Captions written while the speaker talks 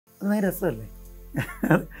അത് ഭയങ്കര രസമല്ലേ?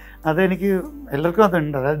 അതെനിക്ക് എല്ലാവർക്കും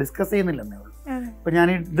അതുണ്ട്, അത് ഡിസ്കസ് ചെയ്യുന്നില്ലെന്നേ ഉള്ളൂ. ഇപ്പം ഞാൻ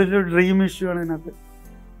ഇതൊരു ഡ്രീം ഇഷ്യൂ ആണ് ഇതിനകത്ത്,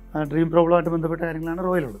 ഡ്രീം പ്രോബ്ലമായിട്ട് ബന്ധപ്പെട്ട കാര്യങ്ങളാണ്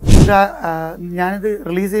റോയിലുള്ളത്. ഞാനിത്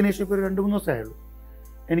റിലീസ് ചെയ്യുന്ന ഇഷ്യൂ ഇപ്പോൾ ഒരു 2-3 ദിവസമായുള്ളൂ.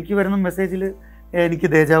 എനിക്ക് വരുന്ന മെസ്സേജിൽ എനിക്ക്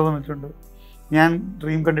ദേജാവ് വന്നിട്ടുണ്ട്, ഞാൻ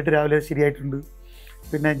ഡ്രീം കണ്ടിട്ട് രാവിലെ ശരിയായിട്ടുണ്ട്,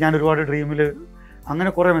 പിന്നെ ഞാൻ ഒരുപാട് ഡ്രീമിൽ അങ്ങനെ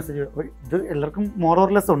കുറേ മെസ്സേജ്. ഇത് എല്ലാവർക്കും മോർ ഓർ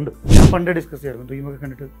ലെസ് ഉണ്ട്. ഞാൻ പണ്ടേ ഡിസ്കസ് ചെയ്യായിരുന്നു ഡ്രീമൊക്കെ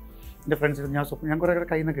കണ്ടിട്ട്. എൻ്റെ ഫ്രണ്ട്സ് ഞാൻ കുറേ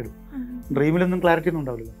കയ്യിൽ നിന്നൊക്കെ എടുക്കും. ഡ്രീമിലൊന്നും ക്ലാരിറ്റി ഒന്നും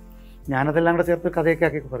ഉണ്ടാവില്ല. ഞാനതെല്ലാം കൂടെ ചേർത്ത് കഥയൊക്കെ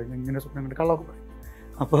ആക്കിയൊക്കെ പറയും, ഇങ്ങനെ സ്വപ്നം കണ്ട് കള്ളമൊക്കെ പറയും.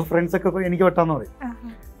 അപ്പോൾ ഫ്രണ്ട്സൊക്കെ ഇപ്പോൾ എനിക്ക് വെട്ടാമെന്ന് പറയും.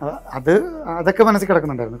 അതൊക്കെ മനസ്സിൽ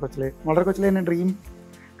കിടക്കുന്നുണ്ടായിരുന്നു കൊച്ചിലെ. വളരെ കൊച്ചിലെ തന്നെ ഡ്രീം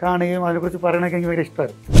കാണുകയും അതിനെക്കുറിച്ച് പറയണമൊക്കെ എനിക്ക് ഭയങ്കര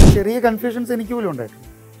ഇഷ്ടമായിരുന്നു. ചെറിയ കൺഫ്യൂഷൻസ് എനിക്ക് പോലും ഉണ്ടായിട്ടുണ്ട്.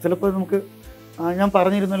 ചിലപ്പോൾ നമുക്ക് ഞാൻ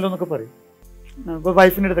പറഞ്ഞിരുന്നല്ലോ എന്നൊക്കെ പറയും. ഇപ്പോൾ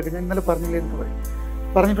വൈഫിൻ്റെ അടുത്തൊക്കെ ഞാൻ ഇന്നലെ പറഞ്ഞില്ലേ എന്നൊക്കെ പറയും.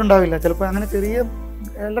 പറഞ്ഞിട്ടുണ്ടാവില്ല ചിലപ്പോൾ. അങ്ങനെ ചെറിയ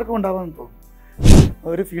എല്ലാവർക്കും ഉണ്ടാവാമെന്ന് തോന്നും.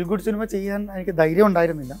 ഒരു ഫീൽ ഗുഡ് സിനിമ ചെയ്യാൻ എനിക്ക് ധൈര്യം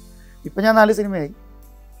ഉണ്ടായിരുന്നില്ല. ഇപ്പം ഞാൻ 4 സിനിമയായി,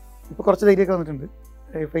 ഇപ്പോൾ കുറച്ച് ധൈര്യമൊക്കെ വന്നിട്ടുണ്ട്.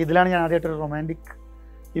 ഇപ്പോൾ ഇതിലാണ് ഞാൻ ആദ്യമായിട്ടൊരു റൊമാൻറ്റിക്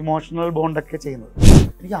ഇമോഷണൽ ബോണ്ടൊക്കെ ചെയ്യുന്നത്.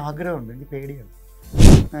 എനിക്ക് ആഗ്രഹമുണ്ട്, എനിക്ക് പേടിയാണ്.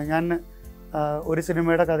 ഞാൻ ഒരു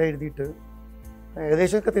സിനിമയുടെ കഥ എഴുതിയിട്ട്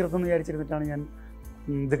ഏകദേശമൊക്കെ തീർത്തെന്ന് വിചാരിച്ചിരുന്നിട്ടാണ് ഞാൻ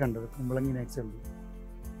ഇത് കണ്ടത്, കുമ്പളങ്ങി നൈറ്റ്സ് കണ്ടത്.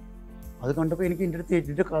 അത് കണ്ടപ്പോൾ എനിക്ക്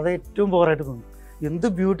ഇതിൻ്റെ കഥ ഏറ്റവും ബോറായിട്ട് തോന്നി. എന്ത്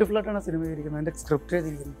ബ്യൂട്ടിഫുള്ളായിട്ടാണ് സിനിമ ചെയ്തിരിക്കുന്നത്, അതിൻ്റെ സ്ക്രിപ്റ്റ്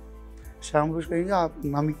ചെയ്തിരിക്കുന്നത്. ഷാംപുഷ് എനിക്ക്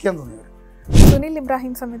നമിക്കാൻ തോന്നിയത്. സുനിൽ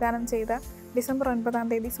ഇബ്രാഹിം സംവിധാനം ചെയ്ത ഡിസംബർ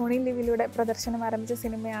 9 സോണി ലിവിലൂടെ പ്രദർശനം ആരംഭിച്ച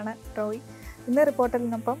സിനിമയാണ് റോയ്. ഇന്ന്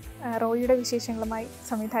റിപ്പോർട്ടറിനൊപ്പം റോയിയുടെ വിശേഷങ്ങളുമായി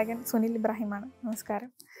സംവിധായകൻ സുനിൽ ഇബ്രാഹിമാണ്.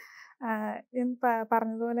 നമസ്കാരം. ഞാൻ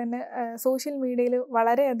പറഞ്ഞതുപോലെ തന്നെ സോഷ്യൽ മീഡിയയിൽ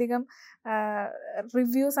വളരെയധികം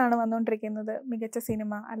റിവ്യൂസാണ് വന്നുകൊണ്ടിരിക്കുന്നത്. മികച്ച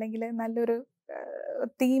സിനിമ അല്ലെങ്കിൽ നല്ലൊരു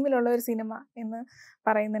തീമിലുള്ള ഒരു സിനിമ എന്ന്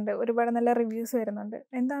പറയുന്നുണ്ട്. ഒരുപാട് നല്ല റിവ്യൂസ് വരുന്നുണ്ട്.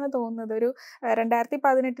 എന്താണ് തോന്നുന്നത്? ഒരു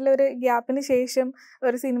 2018 ഒരു ഗ്യാപ്പിന് ശേഷം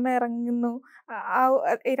ഒരു സിനിമ ഇറങ്ങുന്നു, ആ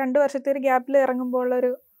 2 വർഷത്തെ ഒരു ഗ്യാപ്പിൽ ഇറങ്ങുമ്പോൾ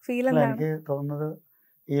ഉള്ളൊരു ഫീൽ എന്താണ്? എനിക്ക് തോന്നുന്നത്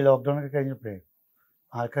ഈ ലോക്ക്ഡൗൺ ഒക്കെ കഴിഞ്ഞപ്പോഴേ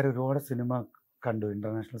ആൾക്കാർ ഒരുപാട് സിനിമ കണ്ടു,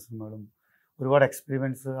 ഇൻ്റർനാഷണൽ സിനിമകളും ഒരുപാട്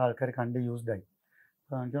എക്സ്പീരിയൻസ് ആൾക്കാർ കണ്ട് യൂസ്ഡായി.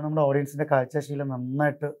 അപ്പോൾ എനിക്ക് തോന്നുന്നു നമ്മുടെ ഓഡിയൻസിൻ്റെ കാഴ്ചശീലം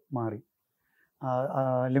നന്നായിട്ട് മാറി.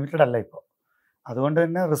 ലിമിറ്റഡ് അല്ല ഇപ്പോൾ. അതുകൊണ്ട്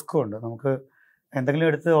തന്നെ റിസ്ക്കും ഉണ്ട്. നമുക്ക് എന്തെങ്കിലും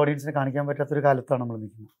എടുത്ത് ഓഡിയൻസിനെ കാണിക്കാൻ പറ്റാത്തൊരു കാലത്താണ് നമ്മൾ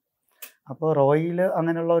നിൽക്കുന്നത്. അപ്പോൾ റോയിൽ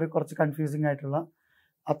അങ്ങനെയുള്ള ഒരു കുറച്ച് കൺഫ്യൂസിങ് ആയിട്ടുള്ള,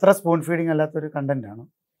 അത്ര സ്പൂൺ ഫീഡിങ് അല്ലാത്തൊരു കണ്ടൻറ്റാണ്.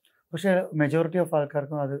 പക്ഷേ മെജോറിറ്റി ഓഫ്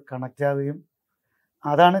ആൾക്കാർക്കും അത് കണക്റ്റ് ആവുകയും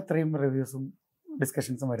അതാണ് ഇത്രയും റിവ്യൂസും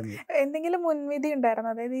ഡിസ്കഷൻസും വരുന്നത്. എന്തെങ്കിലും മുൻവിധി ഉണ്ടായിരുന്നു?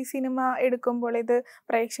 അതായത് ഈ സിനിമ എടുക്കുമ്പോൾ ഇത്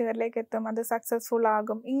പ്രേക്ഷകരിലേക്ക് എത്തും, അത് സക്സസ്ഫുൾ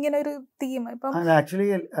ആകും, ഇങ്ങനൊരു തീം? ഇപ്പം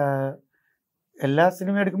ആക്ച്വലി എല്ലാ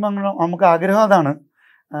സിനിമ എടുക്കുമ്പോൾ അങ്ങനെ നമുക്ക് ആഗ്രഹം അതാണ്,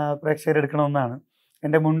 പ്രേക്ഷകരെടുക്കണമെന്നാണ്.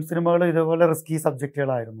 എൻ്റെ മുൻ സിനിമകൾ ഇതേപോലെ റിസ്കി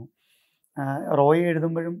സബ്ജക്റ്റുകളായിരുന്നു. റോയ്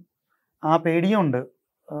എഴുതുമ്പോഴും ആ പേടിയുണ്ട്.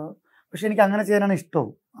 പക്ഷെ എനിക്ക് അങ്ങനെ ചെയ്യാനാണ്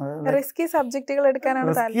ഇഷ്ടവും. റിസ്കി സബ്ജക്റ്റുകൾ എടുക്കാനാണ്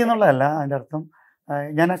റിസ്കി എന്നുള്ളതല്ല അതിൻ്റെ അർത്ഥം.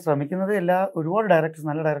 ഞാൻ ശ്രമിക്കുന്നത് ഒരുപാട് ഡയറക്ടേഴ്സ്,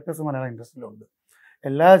 നല്ല ഡയറക്ടേഴ്സ് മലയാളം ഇൻഡസ്ട്രിയിലുണ്ട്.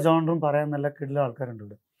 എല്ലാ ജോണറും പറയാൻ നല്ല കിടില ആൾക്കാരുണ്ട്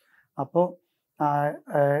ഇവിടെ. അപ്പോൾ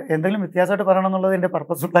എന്തെങ്കിലും വ്യത്യാസമായിട്ട് പറയണം എന്നുള്ളത് എൻ്റെ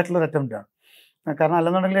പർപ്പസ്ഫുൾ ആയിട്ടുള്ളൊരു അറ്റംപ്റ്റാണ്. കാരണം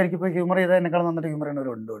അല്ലെന്നുണ്ടെങ്കിൽ എനിക്കിപ്പോൾ ഹ്യൂമർ ചെയ്താൽ എന്നെക്കാളും നന്നായിട്ട് ഹ്യൂമർ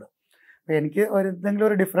ചെയ്യുന്നവരുണ്ട് ഇവിടെ. അപ്പോൾ എനിക്ക് എന്തെങ്കിലും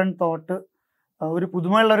ഒരു ഡിഫറെൻറ്റ് തോട്ട്, ഒരു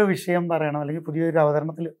പുതുമയുള്ളൊരു വിഷയം പറയണം, അല്ലെങ്കിൽ പുതിയൊരു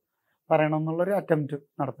അവതരണത്തിൽ പറയണം എന്നുള്ളൊരു അറ്റംപ്റ്റ്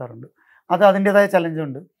നടത്താറുണ്ട്. അത് അതിൻ്റേതായ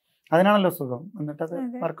ചലഞ്ചുണ്ട്. അതിനാണല്ലോ സുഖം. എന്നിട്ടത്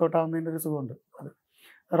വർക്കൗട്ട് ആവുന്നതിൻ്റെ ഒരു സുഖമുണ്ട്. അത്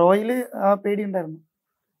റോയിൽ ആ പേടിയുണ്ടായിരുന്നു.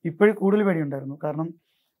 ഇപ്പോഴും കൂടുതൽ പേടിയുണ്ടായിരുന്നു. കാരണം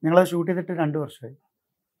ഞങ്ങളത് ഷൂട്ട് ചെയ്തിട്ട് 2 വർഷമായി.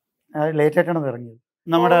 ലേറ്റായിട്ടാണ് അത് ഇറങ്ങിയത്.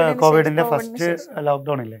 നമ്മുടെ കോവിഡിൻ്റെ ഫസ്റ്റ്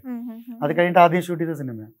ലോക്ക്ഡൗൺ ഇല്ലേ, അത് കഴിഞ്ഞിട്ട് ആദ്യം ഷൂട്ട് ചെയ്ത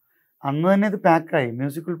സിനിമയാണ്. അന്ന് തന്നെ ഇത് പാക്കായി,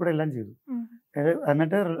 മ്യൂസിക് ഉൾപ്പെടെ എല്ലാം ചെയ്തു.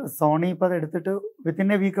 എന്നിട്ട് സോണി ഇപ്പോൾ അത് എടുത്തിട്ട്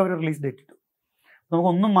within A week our release date ഇട്ടു.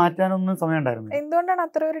 നമുക്കൊന്നും മാറ്റാനൊന്നും സമയം ഉണ്ടായിരുന്നില്ല. എന്തുകൊണ്ടാണ്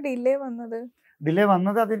അത്ര ഒരു ഡിലേ വന്നത്? ഡിലേ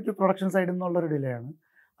വന്നത് അതെനിക്ക് പ്രൊഡക്ഷൻ സൈഡിൽ നിന്നുള്ളൊരു ഡിലേ ആണ്.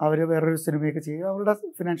 അവർ വേറൊരു സിനിമയൊക്കെ ചെയ്യുക, അവരുടെ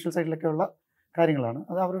ഫിനാൻഷ്യൽ സൈഡിലൊക്കെ ഉള്ള കാര്യങ്ങളാണ്.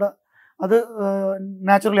 അത്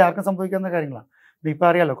നാച്ചുറലി ആർക്കും സംഭവിക്കാവുന്ന കാര്യങ്ങളാണ്. ഇപ്പോൾ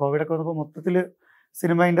അറിയാമല്ലോ, കോവിഡൊക്കെ വന്നപ്പോൾ മൊത്തത്തിൽ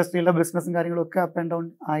സിനിമ ഇൻഡസ്ട്രിയിലെ ബിസിനസ്സും കാര്യങ്ങളൊക്കെ അപ്പ് ആൻഡ് ഡൗൺ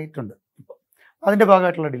ആയിട്ടുണ്ട്. ഇപ്പോൾ അതിൻ്റെ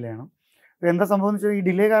ഭാഗമായിട്ടുള്ള ഡിലേ ആണ്. എന്താ സംഭവം എന്ന് വെച്ചാൽ, ഈ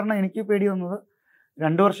ഡിലേ കാരണം എനിക്ക് പേടി വന്നത്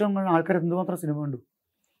 2 വർഷം ആൾക്കാർ എന്തുമാത്രം സിനിമ കണ്ടു,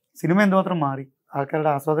 സിനിമ എന്തുമാത്രം മാറി,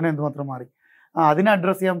 ആൾക്കാരുടെ ആസ്വാദനം എന്തുമാത്രം മാറി. അതിനെ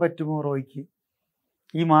അഡ്രസ്സ് ചെയ്യാൻ പറ്റുമോ റോയ്ക്ക്?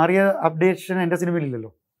 ഈ മാറിയ അപ്ഡേഷൻ എൻ്റെ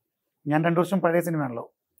സിനിമയിലില്ലല്ലോ. ഞാൻ 2 വർഷം പഴയ സിനിമയാണല്ലോ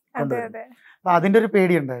കൊണ്ടുവരുന്നത്. അപ്പോൾ അതിൻ്റെ ഒരു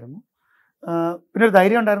പേടിയുണ്ടായിരുന്നു. പിന്നെ ഒരു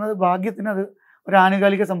ധൈര്യം ഉണ്ടായിരുന്നത്, ഭാഗ്യത്തിന് അത് ഒരു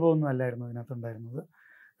ആനുകാലിക സംഭവമൊന്നും അല്ലായിരുന്നു ഇതിനകത്തുണ്ടായിരുന്നത്.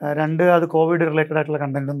 2 അത് കോവിഡ് റിലേറ്റഡ് ആയിട്ടുള്ള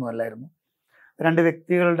കണ്ടൻറ്റൊന്നും അല്ലായിരുന്നു. 2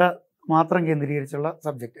 വ്യക്തികളുടെ മാത്രം കേന്ദ്രീകരിച്ചുള്ള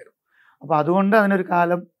സബ്ജക്റ്റ് ആയിരുന്നു. അപ്പോൾ അതുകൊണ്ട് അതിനൊരു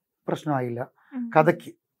കാലം പ്രശ്നമായില്ല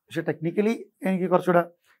കഥയ്ക്ക്. പക്ഷെ ടെക്നിക്കലി എനിക്ക് കുറച്ചുകൂടെ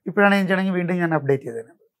ഇപ്പോഴാണ് ചെയ്യണമെങ്കിൽ വീണ്ടും ഞാൻ അപ്ഡേറ്റ്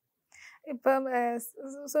ചെയ്തത്. ഇപ്പം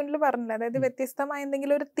സുനിൽ പറഞ്ഞില്ല, അതായത് വ്യത്യസ്തമായ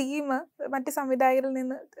എന്തെങ്കിലും ഒരു തീം മറ്റ് സംവിധായകരിൽ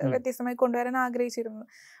നിന്ന് വ്യത്യസ്തമായി കൊണ്ടുവരാൻ ആഗ്രഹിച്ചിരുന്നു.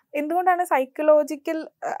 എന്തുകൊണ്ടാണ് സൈക്കോളജിക്കൽ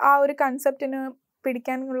ആ ഒരു കൺസെപ്റ്റിന്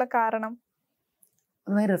പിടിക്കാനുള്ള കാരണം?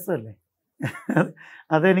 അത് രസമല്ലേ?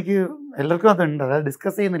 അതെനിക്ക് എല്ലാവർക്കും അതുണ്ട്, അത്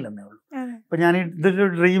ഡിസ്കസ് ചെയ്യുന്നില്ലെന്നേ ഉള്ളൂ. ഇപ്പം ഞാൻ ഇതൊരു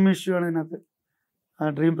ഡ്രീം ഇഷ്യൂ ആണ് ഇതിനകത്ത്.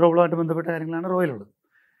 ഡ്രീം പ്രോബ്ലമായിട്ട് ബന്ധപ്പെട്ട കാര്യങ്ങളാണ് റോയിലുള്ളത്.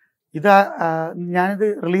 ഞാനിത്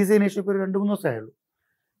റിലീസ് ചെയ്യുന്ന ഇഷ്യൂ ഇപ്പോൾ ഒരു 2-3 ദിവസമായുള്ളൂ.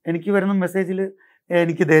 എനിക്ക് വരുന്ന മെസ്സേജിൽ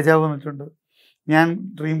എനിക്ക് ദേജാവ് വന്നിട്ടുണ്ട്, ഞാൻ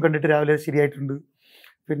ഡ്രീം കണ്ടിട്ട് രാവിലെ ശരിയായിട്ടുണ്ട്,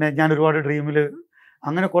 പിന്നെ ഞാൻ ഒരുപാട് ഡ്രീമിൽ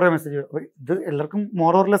അങ്ങനെ കുറേ മെസ്സേജ്. അപ്പോൾ ഇത് എല്ലാവർക്കും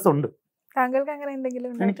മോർ ഓർ ലെസ് ഉണ്ട്. താങ്കൾക്ക് അങ്ങനെ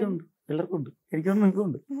എന്തെങ്കിലും? എനിക്കുണ്ട്, എല്ലാവർക്കും ഉണ്ട്, എനിക്കൊന്നും നിങ്ങൾക്കും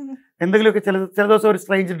ഉണ്ട്. എന്തെങ്കിലുമൊക്കെ ചില ദിവസം ഒരു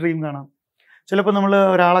സ്ട്രേഞ്ച് ഡ്രീം കാണാം. ചിലപ്പോൾ നമ്മൾ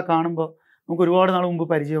ഒരാളെ കാണുമ്പോൾ നമുക്ക് ഒരുപാട് നാൾ മുമ്പ്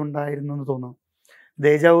പരിചയം ഉണ്ടായിരുന്നു എന്ന് തോന്നാം.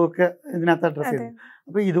 ദേജാവൊക്കെ ഇതിനകത്ത് അഡ്രസ്സ് ചെയ്തു.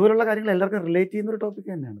 അപ്പോൾ ഇതുപോലുള്ള കാര്യങ്ങൾ എല്ലാവർക്കും റിലേറ്റ് ചെയ്യുന്ന ഒരു ടോപ്പിക്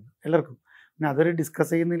തന്നെയാണ് എല്ലാവർക്കും. പിന്നെ അതൊരു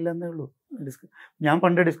ഡിസ്കസ് ചെയ്യുന്നില്ല എന്നേ ഉള്ളൂ. ഞാൻ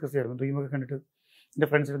പണ്ടേ ഡിസ്കസ് ചെയ്യായിരുന്നു ഡ്രീമൊക്കെ കണ്ടിട്ട്. എൻ്റെ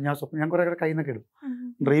ഫ്രണ്ട്സ് ഞാൻ കുറേ കയ്യിൽ നിന്നൊക്കെ ഇടും.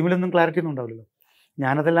 ഡ്രീമിലൊന്നും ക്ലാരിറ്റി ഒന്നും ഉണ്ടാവില്ലല്ലോ.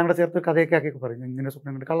 ഞാനതെല്ലാം കൂടെ ചേർത്ത് കഥയൊക്കെ ആക്കിയൊക്കെ പറയും, ഇങ്ങനെ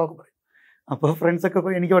സ്വപ്നം കണ്ട് കള്ളമൊക്കെ പറയും. അപ്പോൾ ഫ്രണ്ട്സൊക്കെ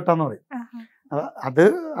ഇപ്പോൾ എനിക്ക് വെട്ടാന്ന് പറയും.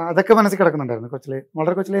 അതൊക്കെ മനസ്സിൽ കിടക്കുന്നുണ്ടായിരുന്നു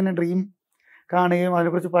വളരെ കൊച്ചിലെ തന്നെ ഡ്രീം കാണുകയും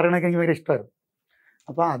അതിനെക്കുറിച്ച് പറയണതൊക്കെ എനിക്ക് ഭയങ്കര ഇഷ്ടമായിരുന്നു.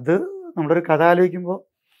 അപ്പോൾ അത് നമ്മളൊരു കഥ ആലോചിക്കുമ്പോൾ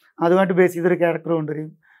അതുമായിട്ട് ബേസ് ചെയ്തൊരു ക്യാരക്ടർ കൊണ്ടുവരും.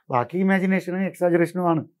 ബാക്കി ഇമാജിനേഷനും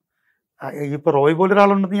എക്സാജറേഷനുമാണ്. ഇപ്പോൾ റോയ്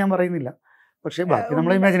പോലൊരാളുണ്ടെന്ന് ഞാൻ പറയുന്നില്ല, പക്ഷേ ബാക്കി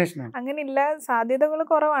നമ്മളെ ഇമാജിനേഷനാണ്. അങ്ങനെയില്ല, സാധ്യതകൾ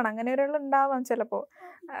കുറവാണ്. അങ്ങനെ ഒരാൾ ഉണ്ടാവാം ചിലപ്പോൾ.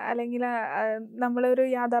 അല്ലെങ്കിൽ നമ്മളൊരു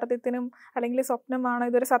യാഥാർത്ഥ്യത്തിനും അല്ലെങ്കിൽ സ്വപ്നമാണോ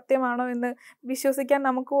ഇതൊരു സത്യമാണോ എന്ന് വിശ്വസിക്കാൻ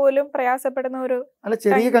നമുക്ക് പോലും പ്രയാസപ്പെടുന്ന ഒരു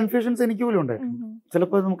ചെറിയ കൺഫ്യൂഷൻസ് എനിക്ക് പോലും ഉണ്ടായിരുന്നു.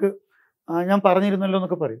 ചിലപ്പോൾ നമുക്ക് ഞാൻ പറഞ്ഞിരുന്നല്ലോ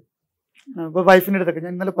എന്നൊക്കെ പറയും. ഇപ്പോൾ വൈഫിൻ്റെ അടുത്തൊക്കെ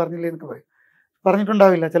ഞാൻ ഇന്നലെ പറഞ്ഞില്ലേ എന്നൊക്കെ പറയും.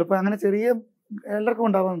 പറഞ്ഞിട്ടുണ്ടാവില്ല ചിലപ്പോൾ. അങ്ങനെ ചെറിയ എല്ലാവർക്കും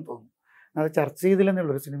ഉണ്ടാവാമെന്ന് തോന്നുന്നു. അത് ചർച്ച ചെയ്തില്ലെന്നേ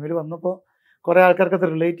ഉള്ളൂ. ഒരു സിനിമയിൽ വന്നപ്പോൾ കുറേ ആൾക്കാർക്ക് അത്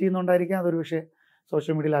റിലേറ്റ് ചെയ്യുന്നുണ്ടായിരിക്കാം. അതൊരു പക്ഷേ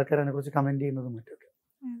സോഷ്യൽ മീഡിയയിൽ ആൾക്കാർ അതിനെക്കുറിച്ച് കമൻറ്റ് ചെയ്യുന്നതും മറ്റൊക്കെ.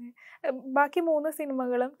 ബാക്കി 3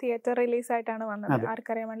 സിനിമകളും തിയേറ്റർ റിലീസായിട്ടാണ് വന്നത്.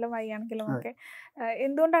 ആർക്കറിയാമല്ലോ വയ്യാണെങ്കിലും ഒക്കെ.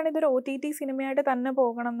 എന്തുകൊണ്ടാണ് ഇതൊരു OTT സിനിമയായിട്ട് തന്നെ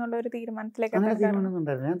പോകണം എന്നുള്ള ഒരു തീരുമാനത്തിലേക്ക്?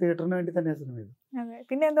 ഞാൻ തിയേറ്ററിന് വേണ്ടി തന്നെ സിനിമ ചെയ്തു.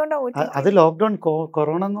 പിന്നെ എന്തുകൊണ്ടാണ് അത് ലോക്ക്ഡൗൺ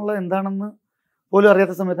കൊറോണ എന്നുള്ളത് എന്താണെന്ന് പോലും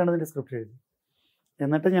അറിയാത്ത സമയത്താണ് ഇതിൻ്റെ സ്ക്രിപ്റ്റ് എഴുതി.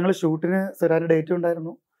 എന്നിട്ട് ഞങ്ങൾ ഷൂട്ടിന് ഒരു ഡേറ്റ്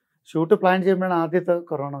ഉണ്ടായിരുന്നു. ഷൂട്ട് പ്ലാൻ ചെയ്യുമ്പോഴാണ് ആദ്യത്തെ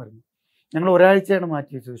കൊറോണ വരുന്നത്. ഞങ്ങൾ ഒരാഴ്ചയാണ്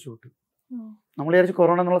മാറ്റി വെച്ചത് ഷൂട്ട്. നമ്മൾ വിചാരിച്ച്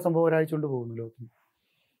കൊറോണ എന്നുള്ള സംഭവം ഒരാഴ്ച കൊണ്ട് പോകുന്നു ലോകത്തിന്.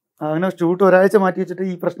 അങ്ങനെ ഷൂട്ട് ഒരാഴ്ച മാറ്റി വെച്ചിട്ട്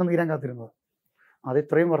ഈ പ്രശ്നം തീരാൻ കാത്തിരുന്നത്. അത്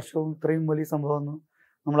ഇത്രയും വർഷവും ഇത്രയും വലിയ സംഭവമെന്ന്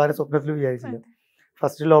നമ്മളാരും സ്വപ്നത്തിൽ വിചാരിച്ചില്ല.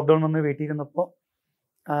 ഫസ്റ്റ് ലോക്ക്ഡൗൺ വന്ന് വെയിറ്റ് ചെയ്തിരുന്നപ്പോൾ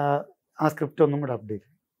ആ സ്ക്രിപ്റ്റ് ഒന്നും കൂടെ അപ്ഡേറ്റ്.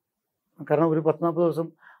 കാരണം ഒരു 10-40 ദിവസം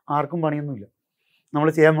ആർക്കും പണിയൊന്നുമില്ല. നമ്മൾ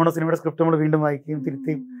ചെയ്യാൻ പോണ സിനിമയുടെ സ്ക്രിപ്റ്റ് നമ്മൾ വീണ്ടും വായിക്കുകയും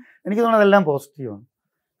തിരുത്തിയും. എനിക്ക് തോന്നുന്നത് അതെല്ലാം പോസിറ്റീവാണ്.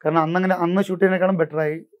 കാരണം അന്ന് ഷൂട്ട് ചെയ്യുന്നതിനേക്കാളും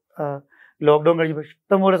ബെറ്ററായി ലോക്ക്ഡൗൺ കഴിഞ്ഞപ്പോൾ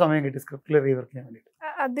ഇഷ്ടംപോലെ സമയം കിട്ടി സ്ക്രിപ്റ്റിൽ റീവർക്ക് ചെയ്യാൻ വേണ്ടിയിട്ട്.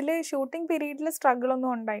 അതിൽ ഷൂട്ടിംഗ് പീരീഡിൽ സ്ട്രഗിൾ ഒന്നും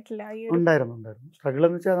ഉണ്ടായിട്ടില്ല? ഉണ്ടായിരുന്നു. സ്ട്രഗിൾ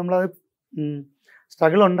എന്ന് വെച്ചാൽ നമ്മളത്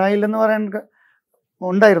സ്ട്രഗിൾ ഉണ്ടായില്ലെന്ന് പറയാൻ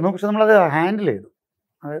ഉണ്ടായിരുന്നു. പക്ഷെ നമ്മളത് ഹാൻഡിൽ ചെയ്തു.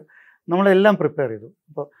 അത് നമ്മളെല്ലാം പ്രിപ്പയർ ചെയ്തു.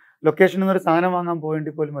 ഇപ്പോൾ ലൊക്കേഷനിൽ നിന്നൊരു സാധനം വാങ്ങാൻ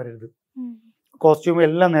പോകേണ്ടി പോലും വരരുത്. കോസ്റ്റ്യൂം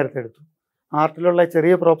എല്ലാം നേരത്തെ എടുത്തു. ആർട്ടിലുള്ള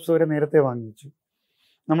ചെറിയ പ്രോപ്സ് വരെ നേരത്തെ വാങ്ങി വെച്ചു.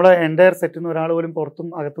 നമ്മൾ എൻ്റയർ സെറ്റിൽ നിന്ന് ഒരാൾ പോലും പുറത്തും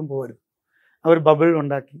അകത്തും പോകരുത്. അവർ ബബിൾ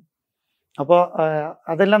ഉണ്ടാക്കി. അപ്പോൾ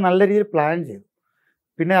അതെല്ലാം നല്ല രീതിയിൽ പ്ലാൻ ചെയ്തു.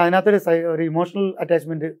 പിന്നെ അതിനകത്തൊരു ഇമോഷണൽ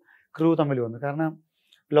അറ്റാച്ച്മെൻറ്റ് ക്രൂ തമ്മിൽ വന്നു. കാരണം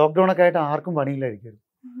ലോക്ക്ഡൗണൊക്കെ ആയിട്ട് ആർക്കും പണിയില്ലായിരിക്കും,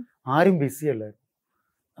 ആരും ബിസി അല്ലായിരുന്നു.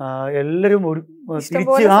 എല്ലാവരും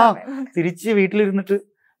തിരിച്ച് വീട്ടിലിരുന്നിട്ട്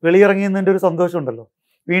വെളിയിറങ്ങിയതിൻ്റെ ഒരു സന്തോഷം ഉണ്ടല്ലോ.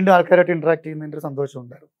 വീണ്ടും ആൾക്കാരായിട്ട് ഇൻട്രാക്ട് ചെയ്യുന്നതിൻ്റെ ഒരു സന്തോഷം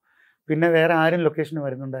ഉണ്ടായിരുന്നു. പിന്നെ വേറെ ആരും ലൊക്കേഷന്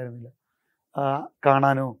വരുന്നുണ്ടായിരുന്നില്ല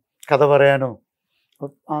കാണാനോ കഥ പറയാനോ.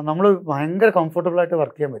 നമ്മൾ ഭയങ്കര കംഫർട്ടബിളായിട്ട്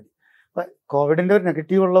വർക്ക് ചെയ്യാൻ പറ്റി. അപ്പം കോവിഡിൻ്റെ ഒരു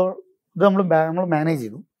നെഗറ്റീവ് ഉള്ള ഇത് നമ്മൾ മാനേജ്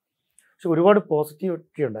ചെയ്തു. പക്ഷെ ഒരുപാട്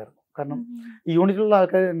പോസിറ്റിവിറ്റി ഉണ്ടായിരുന്നു. കാരണം ഈ യൂണിറ്റിലുള്ള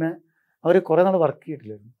ആൾക്കാർ തന്നെ അവർ കുറേ നാൾ വർക്ക്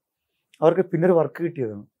ചെയ്തിട്ടില്ലായിരുന്നു. അവർക്ക് പിന്നെ ഒരു വർക്ക്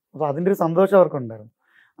കിട്ടിയതാണ്. അപ്പോൾ അതിൻ്റെ ഒരു സന്തോഷം അവർക്കുണ്ടായിരുന്നു.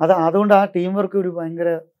 അതുകൊണ്ട് ആ ടീം വർക്ക് ഒരു ഭയങ്കര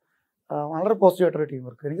വളരെ പോസിറ്റീവായിട്ടൊരു ടീം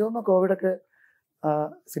വർക്ക്. എനിക്ക് തോന്നുന്നു കോവിഡൊക്കെ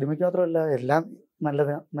സിനിമയ്ക്ക് മാത്രമല്ല എല്ലാം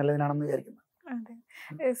നല്ലതിനാണെന്ന് വിചാരിക്കുന്നു. അതെ.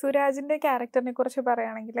 സുരാജിന്റെ ക്യാരക്ടറിനെ കുറിച്ച്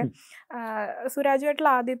പറയുകയാണെങ്കിൽ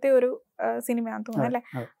സുരാജുമായിട്ടുള്ള ആദ്യത്തെ ഒരു സിനിമയാണെന്ന് തോന്നുന്നു അല്ലേ?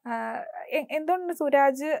 എന്തുകൊണ്ട്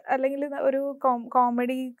സുരാജ് അല്ലെങ്കിൽ ഒരു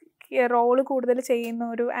കോമഡി റോള് കൂടുതൽ ചെയ്യുന്ന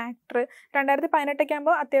ഒരു ആക്ടർ 2018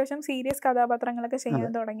 ആകുമ്പോൾ അത്യാവശ്യം സീരിയസ് കഥാപാത്രങ്ങളൊക്കെ ചെയ്യാൻ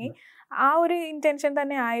തുടങ്ങി. ആ ഒരു ഇന്റൻഷൻ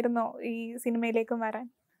തന്നെ ആയിരുന്നോ ഈ സിനിമയിലേക്കും വരാൻ?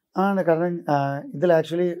 ആണ്. കാരണം ഇതിൽ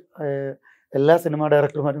ആക്ച്വലി എല്ലാ സിനിമാ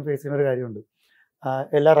ഡയറക്ടർമാരും ഫേസ് ചെയ്യുന്ന ഒരു കാര്യമുണ്ട്,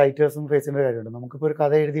 എല്ലാ റൈറ്റേഴ്സും ഫേസ് ചെയ്യുന്ന ഒരു കാര്യമുണ്ട്. നമുക്കിപ്പോൾ ഒരു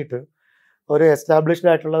കഥ എഴുതിയിട്ട് ഒരു എസ്റ്റാബ്ലിഷ്ഡ്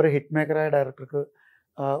ആയിട്ടുള്ള ഒരു ഹിറ്റ് മേക്കറായ ഡയറക്ടർക്ക്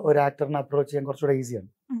ഒരു ആക്ടറിനെ അപ്രോച്ച് ചെയ്യാൻ കുറച്ചുകൂടെ ഈസിയാണ്.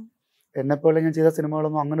 എന്നെപ്പോലെ ഞാൻ ചെയ്ത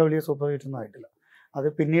സിനിമകളൊന്നും അങ്ങനെ വലിയ സൂപ്പർ ഹിറ്റൊന്നും ആയിട്ടില്ല. അത്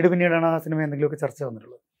പിന്നീടാണ് ആ സിനിമ എന്തെങ്കിലുമൊക്കെ ചർച്ച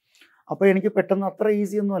വന്നിട്ടുള്ളത്. അപ്പോൾ എനിക്ക് പെട്ടെന്ന് അത്ര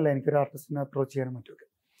ഈസി ഒന്നും അല്ല എനിക്കൊരു ആർട്ടിസ്റ്റിനെ അപ്രോച്ച് ചെയ്യാനും മറ്റുമൊക്കെ.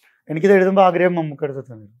 എനിക്കിത് എഴുതുമ്പോൾ ആഗ്രഹം മമ്മൂക്കടുത്ത്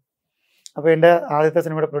തന്നിരുന്നു. അപ്പോൾ എൻ്റെ ആദ്യത്തെ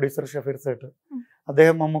സിനിമയുടെ പ്രൊഡ്യൂസർ ഷഫീർ സേട്ട്,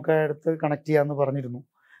 അദ്ദേഹം മമ്മൂക്കടുത്ത് കണക്ട് ചെയ്യാമെന്ന് പറഞ്ഞിരുന്നു.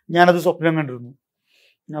 ഞാനത് സ്വപ്നം കണ്ടിരുന്നു.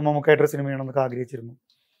 ഞാൻ മമ്മൂക്കായിട്ടൊരു സിനിമ ചെയ്യണമെന്നൊക്കെ ആഗ്രഹിച്ചിരുന്നു.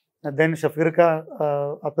 ദെൻ ഷഫീർക്ക്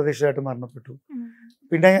അപ്രതീക്ഷിതമായിട്ട് മരണപ്പെട്ടു.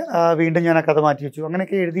 പിന്നെ വീണ്ടും ഞാൻ ആ കഥ മാറ്റി വെച്ചു.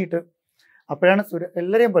 അങ്ങനെയൊക്കെ എഴുതിയിട്ട് അപ്പോഴാണ്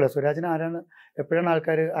എല്ലാവരെയും പോലെ സുരാജിനെ എപ്പോഴാണ്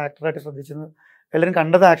ആൾക്കാർ ആക്ടറായിട്ട് ശ്രദ്ധിച്ചത്? എല്ലാവരും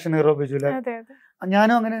കണ്ടത് ആക്ഷൻ ഹീറോ ബിജുല.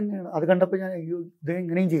 ഞാനും അങ്ങനെ തന്നെയാണ്. അത് കണ്ടപ്പോൾ ഞാൻ ഇത്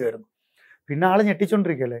എങ്ങനെയും ചെയ്യുമായിരുന്നു. പിന്നെ ആൾ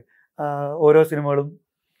ഞെട്ടിച്ചുകൊണ്ടിരിക്കുകയല്ലേ, ഓരോ സിനിമകളും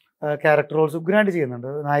ക്യാരക്ടർ റോൾസ് ഉഗ്രാൻഡ് ചെയ്യുന്നുണ്ട്,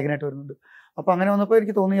 നായകനായിട്ട് വരുന്നുണ്ട്. അപ്പോൾ അങ്ങനെ വന്നപ്പോൾ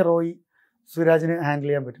എനിക്ക് തോന്നി റോയ് സുരാജിന് ഹാൻഡിൽ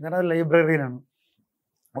ചെയ്യാൻ പറ്റും. കാരണം അത് ലൈബ്രറിയനാണ്,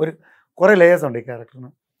 ഒരു കുറേ ലേയേഴ്സ് ഉണ്ട് ഈ ക്യാരക്ടറിന്.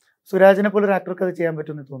 സുരാജിനെ പോലെ ഒരു ആക്ടർക്ക് അത് ചെയ്യാൻ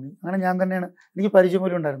പറ്റുമെന്ന് തോന്നി. അങ്ങനെ ഞാൻ തന്നെയാണ്, എനിക്ക് പരിചയം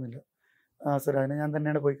പോലും ഉണ്ടായിരുന്നില്ല സുരാജിനെ, ഞാൻ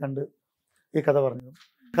തന്നെയാണ് പോയി കണ്ട് ഈ കഥ പറഞ്ഞത്.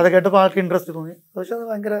 കഥ കേട്ടപ്പോൾ ആൾക്ക് ഇൻട്രസ്റ്റ് തോന്നി. പക്ഷെ അത്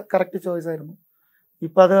ഭയങ്കര കറക്റ്റ് ചോയ്സ് ആയിരുന്നു.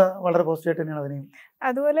 ഇപ്പം അത് വളരെ പോസിറ്റീവായിട്ട് തന്നെയാണ് അതിനെയും.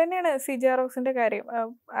 അതുപോലെ തന്നെയാണ് സിജ റോസിന്റെ കാര്യം.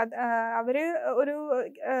 അവര് ഒരു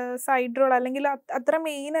സൈഡ് റോൾ അല്ലെങ്കിൽ അത്ര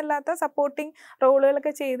മെയിൻ അല്ലാത്ത സപ്പോർട്ടിങ്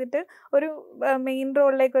റോളുകളൊക്കെ ചെയ്തിട്ട് ഒരു മെയിൻ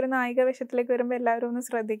റോളിലേക്ക്, ഒരു നായിക വേഷത്തിലേക്ക് വരുമ്പോൾ എല്ലാവരും ഒന്ന്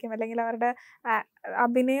ശ്രദ്ധിക്കും, അല്ലെങ്കിൽ അവരുടെ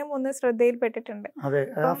അഭിനയം ഒന്ന് ശ്രദ്ധയിൽപ്പെട്ടിട്ടുണ്ട്. അതെ,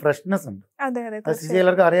 ഫ്രഷ്നെസ് ഉണ്ട്. അതെ അതെ,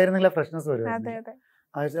 എല്ലാവർക്കും അറിയായിരുന്നില്ല ഫ്രഷ്നെസ് വരും. അതെ അതെ.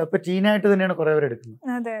 അപ്പൊ ടീനായിട്ട് തന്നെയാണ് കുറെ പേര് എടുക്കുന്നത്.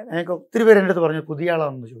 അതെ അതെ, എനിക്ക് ഒത്തിരി പേര് എൻ്റെ അടുത്ത് പറഞ്ഞു പുതിയ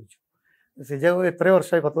ആളാണെന്ന് ചോദിച്ചു. സിജ എത്രയോ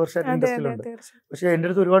വർഷമായി, 10 വർഷമായിട്ട് ഇൻഡസ്ട്രിയിലുണ്ട്. പക്ഷെ എൻ്റെ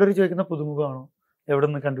അടുത്ത് ഒരുപാട് പേര് ചോദിക്കുന്ന പുതുമുഖമാണോ, എവിടെ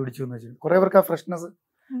നിന്ന് കണ്ടുപിടിച്ചു എന്ന് വെച്ചാൽ കുറെ പേർക്ക് ആ ഫ്രഷ്നെസ്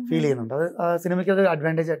ഫീൽ ചെയ്യുന്നുണ്ട്. അത് ആ സിനിമയ്ക്ക് അത്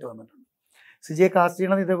അഡ്വാൻറ്റേജ് ആയിട്ട് വന്നിട്ടുണ്ട്. സിജയെ കാസ്റ്റ്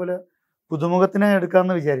ചെയ്യണത് ഇതേപോലെ പുതുമുഖത്തിനെ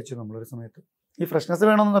എടുക്കാമെന്ന് വിചാരിച്ചു നമ്മളൊരു സമയത്ത്. ഈ ഫ്രഷ്നെസ്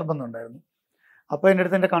വേണമെന്ന് നിർബന്ധം ഉണ്ടായിരുന്നു. അപ്പോൾ എൻ്റെ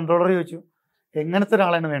അടുത്ത് എൻ്റെ കൺട്രോളർ ചോദിച്ചു എങ്ങനത്തെ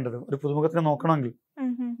ഒരാളാണ് വേണ്ടത് ഒരു പുതുമുഖത്തിനെ നോക്കണമെങ്കിൽ.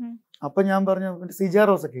 അപ്പൊ ഞാൻ പറഞ്ഞു സിജ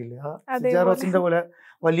റോസ് ഒക്കെ ഇല്ലേ, ആ സിജ റോസിന്റെ പോലെ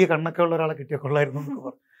വലിയ കണ്ണൊക്കെ ഉള്ള ഒരാളെ കിട്ടിയ കൊള്ളായിരുന്നു എന്നൊക്കെ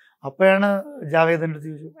പറഞ്ഞു. അപ്പോഴാണ് ജാവേദിന്റെ അടുത്ത്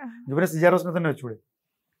ചോദിച്ചു ഇവരെ സിജ റോസിനെ തന്നെ വെച്ചൂടെ,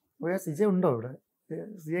 സിജ ഉണ്ടോ ഇവിടെ,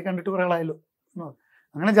 സിജയെ കണ്ടിട്ട് കുറെ ആളായല്ലോ.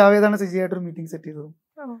 അങ്ങനെ ജാവേദാണ് സിജയായിട്ടൊരു മീറ്റിംഗ് സെറ്റ് ചെയ്തതും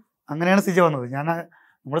അങ്ങനെയാണ് സിജ വന്നത്. ഞാൻ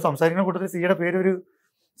നമ്മൾ സംസാരിക്കുന്ന കൂട്ടത്തിൽ സിജയുടെ പേര് ഒരു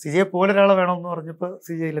സിജയെ പോലെ ഒരാളെ വേണമെന്ന് പറഞ്ഞപ്പോൾ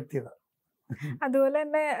സിജയിലെത്തിയതാണ്. അതുപോലെ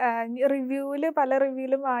തന്നെ പല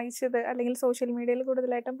റിവ്യൂവിലും വായിച്ചത് അല്ലെങ്കിൽ സോഷ്യൽ മീഡിയയിൽ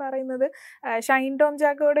കൂടുതലായിട്ടും പറയുന്നത് ഷൈൻ ടോം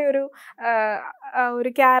ചാക്കോയുടെ ഒരു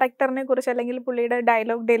ക്യാരക്ടറിനെ കുറിച്ച് അല്ലെങ്കിൽ പുള്ളിയുടെ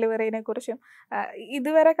ഡയലോഗ് ഡെലിവറിനെ കുറിച്ചും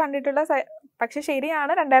ഇതുവരെ കണ്ടിട്ടുള്ള, പക്ഷെ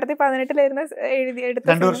ശരിയാണ് 2018 എടുത്ത.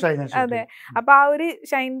 അതെ, അപ്പൊ ആ ഒരു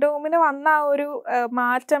ഷൈൻ ടോമിന് വന്ന ആ ഒരു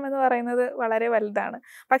മാറ്റം എന്ന് പറയുന്നത് വളരെ വലുതാണ്.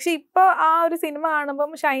 പക്ഷെ ഇപ്പൊ ആ ഒരു സിനിമ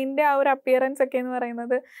കാണുമ്പം ഷൈൻ്റെ ആ ഒരു അപ്പിയറൻസ് ഒക്കെ എന്ന്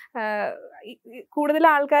പറയുന്നത് കൂടുതൽ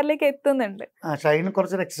ആൾക്കാരിലേക്ക് എത്തുന്നുണ്ട്. ഷൈൻ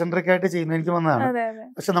കുറച്ച് എക്സെൻട്രിക് ആയിട്ട് ചെയ്യുന്നത് എനിക്ക് വന്നതാണ്.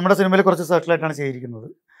 പക്ഷെ നമ്മുടെ സിനിമയിൽ കുറച്ച് സർക്കിളായിട്ടാണ് ചെയ്തിരിക്കുന്നത്.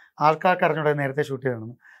 ആൾക്കാർക്ക് അറിഞ്ഞൂടെ നേരത്തെ ഷൂട്ട്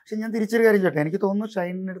ചെയ്യണമെന്ന്. പക്ഷെ ഞാൻ തിരിച്ചൊരു കാര്യം ചോട്ടെ, എനിക്ക് തോന്നുന്നു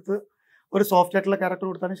ഷൈനിൻ്റെ അടുത്ത് ഒരു സോഫ്റ്റ് ആയിട്ടുള്ള ക്യാരക്ടർ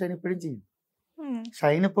കൊടുത്താലും ഷൈൻ ഇപ്പോഴും ചെയ്യും.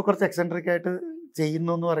 ഷൈൻ ഇപ്പോൾ കുറച്ച് എക്സെൻട്രിക് ആയിട്ട്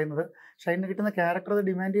ചെയ്യുന്നു എന്ന് പറയുന്നത് ഷൈനിന് കിട്ടുന്ന ക്യാരക്ടർ അത്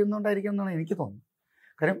ഡിമാൻഡ് ചെയ്യുന്നതുകൊണ്ടായിരിക്കും എന്നാണ് എനിക്ക് തോന്നുന്നത്.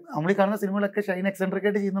 കാര്യം നമ്മൾ ഈ കാണുന്ന സിനിമകളൊക്കെ ഷൈൻ എക്സെൻട്രിക്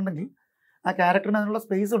ആയിട്ട് ചെയ്യുന്നുണ്ടെങ്കിൽ ആ ക്യാരക്ടറിന് അതിനുള്ള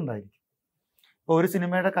സ്പേസ് ഉണ്ടായിരിക്കും. ഇപ്പോൾ ഒരു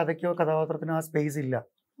സിനിമയുടെ കഥയ്ക്കോ കഥാപാത്രത്തിനോ ആ സ്പേസ് ഇല്ല,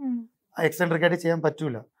 എക്സെൻട്രിക് ആയിട്ട് ചെയ്യാൻ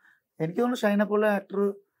പറ്റൂല. എനിക്ക് തോന്നുന്നു ഷൈനെ പോലെ ആക്ടർ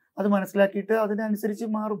അത് മനസ്സിലാക്കിയിട്ട് അതിനനുസരിച്ച്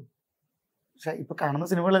മാറും. ഇപ്പൊ കാണുന്ന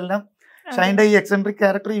സിനിമകളെല്ലാം ഷൈൻ്റെ ഈ എക്സെൻട്രിക്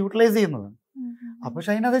ക്യാരക്ടർ യൂട്ടിലൈസ് ചെയ്യുന്നതാണ്. അപ്പൊ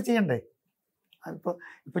ഷൈൻ അത് ചെയ്യണ്ടേ?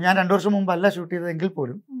 ഇപ്പൊ ഞാൻ 2 വർഷം മുമ്പല്ല ഷൂട്ട് ചെയ്തതെങ്കിൽ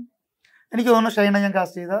പോലും എനിക്ക് തോന്നുന്നു ഷൈനെ ഞാൻ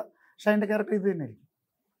കാസ്റ്റ് ചെയ്ത ഷൈൻ്റെ ക്യാരക്ടർ ഇത് തന്നെ ആയിരിക്കും.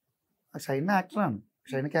 ഷൈൻ ആക്ടറാണ്,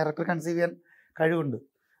 ഷൈന് ക്യാരക്ടർ കൺസീവ് ചെയ്യാൻ കഴിവുണ്ട്.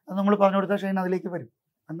 അത് നമ്മൾ പറഞ്ഞു കൊടുത്താൽ ഷൈൻ അതിലേക്ക് വരും.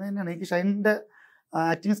 എന്ന് തന്നെയാണ്. എനിക്ക് ഷൈനിൻ്റെ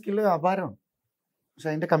ആക്ടിങ് സ്കില്ല് അപാരമാണ്,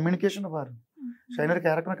 ഷൈൻ്റെ കമ്മ്യൂണിക്കേഷൻ അപാരമാണ്. ഷൈൻ ഒരു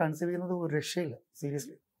ക്യാരക്ടറിനെ കൺസീവ് ചെയ്യുന്നത് ഒരു രക്ഷയില്ല,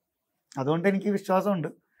 സീരിയസ്ലി. അതുകൊണ്ട് എനിക്ക് വിശ്വാസമുണ്ട്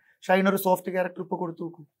ഷൈൻ ഒരു സോഫ്റ്റ് ക്യാരക്ടർ ഇപ്പോൾ കൊടുത്തു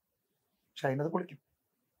നോക്കും, ഷൈൻ അത് പൊളിക്കും.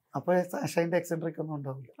 അപ്പോൾ ഷൈൻ്റെ എക്സെൻട്രിക് ഒന്നും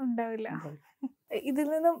ഉണ്ടാവില്ല. ഇതിൽ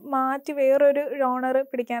നിന്ന് മാറ്റി വേറൊരു ജോണർ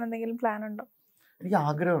പിടിക്കാൻ എന്തെങ്കിലും പ്ലാൻ ഉണ്ടോ? എനിക്ക്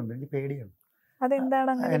ആഗ്രഹമുണ്ട്, എനിക്ക് പേടിയാണ്.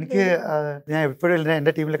 അതെന്താണ്? എനിക്ക് ഞാൻ എപ്പോഴും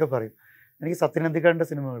എൻ്റെ ടീമിലൊക്കെ പറയും, എനിക്ക് സത്യനന്ദിക്കാടിൻ്റെ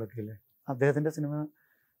സിനിമകളൊക്കെ ഇല്ലേ, അദ്ദേഹത്തിൻ്റെ സിനിമ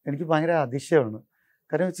എനിക്ക് ഭയങ്കര അതിശയമാണ്.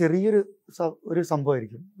 കാരണം ചെറിയൊരു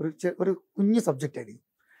സംഭവമായിരിക്കും, ഒരു കുഞ്ഞ് സബ്ജക്റ്റ് ആയിരിക്കും,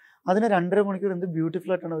 അതിനെ 2.5 മണിക്കൂർ എന്ത്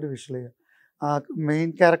ബ്യൂട്ടിഫുൾ ആയിട്ടാണ് അവർ വിഷ്വൽ ചെയ്യുക. മെയിൻ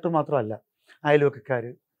ക്യാരക്ടർ മാത്രമല്ല, അയൽവക്കക്കാർ,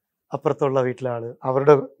 അപ്പുറത്തുള്ള വീട്ടിലെ ആൾ,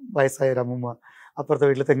 അവരുടെ വയസ്സായ ഒരു അമ്മൂമ്മ, അപ്പുറത്തെ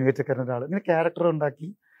വീട്ടിൽ തെങ്ങുകയറ്റക്കാരൻ്റെ ഒരാൾ, ഇങ്ങനെ ക്യാരക്ടർ ഉണ്ടാക്കി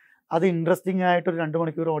അത് ഇൻട്രസ്റ്റിംഗ് ആയിട്ടൊരു 2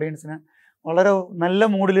 മണിക്കൂർ ഓഡിയൻസിനെ വളരെ നല്ല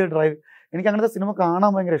മൂഡിൽ ഡ്രൈവ്. എനിക്ക് അങ്ങനത്തെ സിനിമ കാണാൻ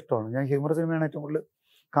ഭയങ്കര ഇഷ്ടമാണ്. ഞാൻ ഹ്യൂമർ സിനിമയാണ് ഏറ്റവും കൂടുതൽ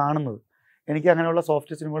കാണുന്നത്. എനിക്ക് അങ്ങനെയുള്ള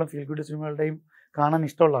സോഫ്റ്റ് സിനിമകളും ഫീൽ ഗുഡ് സിനിമകളുടെയും കാണാൻ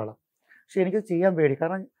ഇഷ്ടമുള്ള ആളാണ്. പക്ഷെ എനിക്കത് ചെയ്യാൻ പേടി.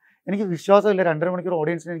 കാരണം എനിക്ക് വിശ്വാസമില്ല 2.5 മണിക്കൂർ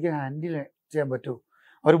ഓഡിയൻസിനെ എനിക്ക് ഹാൻഡിൽ ചെയ്യാൻ പറ്റുമോ,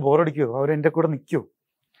 അവർ ബോറടിക്കുമോ, അവർ എൻ്റെ കൂടെ നിൽക്കുമോ.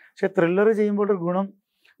 പക്ഷെ ത്രില്ലർ ചെയ്യുമ്പോൾ ഒരു ഗുണം,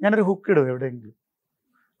 ഞാനൊരു ഹുക്ക് ഇടും എവിടെയെങ്കിലും.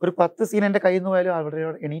 ഒരു 10 സീൻ എൻ്റെ കയ്യിൽ നിന്ന് പോയാലും അവിടെ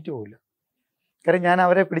എണീറ്റ് പോകില്ല. കാര്യം ഞാൻ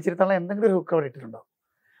അവരെ പിടിച്ചിരുത്താനുള്ള എന്തെങ്കിലും ഒരു ഹുക്ക് അവിടെ ഇട്ടിട്ടുണ്ടാവും.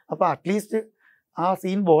 അപ്പോൾ അറ്റ്ലീസ്റ്റ് ആ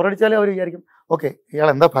സീൻ ബോറടിച്ചാലേ അവർ വിചാരിക്കും ഓക്കെ ഇയാൾ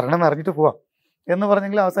എന്താ പറയണമെന്ന് അറിഞ്ഞിട്ട് പോവാം എന്ന്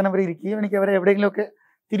പറഞ്ഞെങ്കിൽ അവസാനം അവർ ഇരിക്കുകയും എനിക്ക് അവരെ എവിടെയെങ്കിലുമൊക്കെ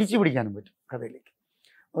തിരിച്ചു പിടിക്കാനും പറ്റും കഥയിലേക്ക്.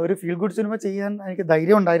 ഒരു ഫീൽ ഗുഡ് സിനിമ ചെയ്യാൻ എനിക്ക്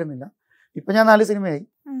ധൈര്യം ഉണ്ടായിരുന്നില്ല. ഇപ്പം ഞാൻ 4 സിനിമയായി,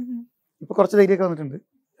 ഇപ്പോൾ കുറച്ച് ധൈര്യമൊക്കെ വന്നിട്ടുണ്ട്.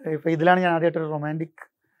 ഇപ്പം ഇതിലാണ് ഞാൻ ആദ്യമായിട്ടൊരു റൊമാൻറ്റിക്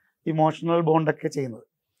ഇമോഷണൽ ബോണ്ടൊക്കെ ചെയ്യുന്നത്.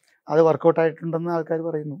 അത് വർക്കൗട്ടായിട്ടുണ്ടെന്ന് ആൾക്കാർ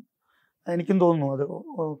പറയുന്നു, എനിക്കും തോന്നുന്നു അത്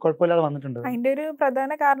കുഴപ്പമില്ലാതെ വന്നിട്ടുണ്ട്. അതിന്റെ ഒരു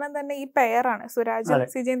പ്രധാന കാരണം തന്നെ ഈ പെയറാണ്, സുരാജും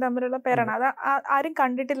സിജയും തമ്മിലുള്ള പെയറാണ്. അത് ആരും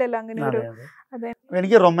കണ്ടിട്ടില്ലല്ലോ അങ്ങനെ ഒരു.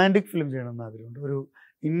 എനിക്ക് റൊമാൻറ്റിക് ഫിലിം ചെയ്യണമെന്ന് ആഗ്രഹമുണ്ട്, ഒരു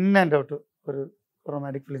ഇൻ ആൻഡ് ഔട്ട് ഒരു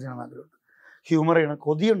റൊമാൻറ്റിക് ഫിലിം ചെയ്യണമെന്ന് ആഗ്രഹമുണ്ട്. ഹ്യൂമർ ചെയ്യണം,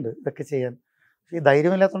 കൊതിയുണ്ട് ഇതൊക്കെ ചെയ്യാൻ. പക്ഷേ ഈ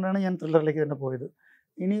ധൈര്യമില്ലാത്തതുകൊണ്ടാണ് ഞാൻ ത്രില്ലറിലേക്ക് തന്നെ പോയത്.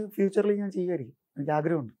 ഇനി ഫ്യൂച്ചറിൽ ഞാൻ ചെയ്യുമായിരിക്കും, എനിക്ക്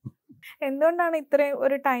ആഗ്രഹമുണ്ട്. എന്തുകൊണ്ടാണ് ഇത്രയും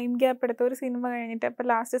ഒരു ടൈം ഗ്യാപ്പ് എടുത്തത്? ഒരു സിനിമ കഴിഞ്ഞിട്ട്, അപ്പോൾ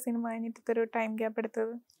ലാസ്റ്റ് സിനിമ കഴിഞ്ഞിട്ട് ഇത്ര ടൈം ഗ്യാപ്പ്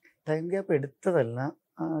എടുത്തത്? ടൈം ഗ്യാപ്പ് എടുത്തതല്ല,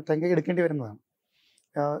 ടൈം ഗ്യാപ്പ് എടുക്കേണ്ടി വരുന്നതാണ്.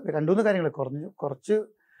 2-3 കാര്യങ്ങൾ കുറച്ച്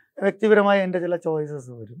വ്യക്തിപരമായ എൻ്റെ ചില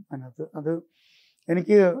ചോയ്സസ് വരും അതിനകത്ത്. അത്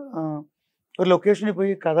എനിക്ക് ഒരു ലൊക്കേഷനിൽ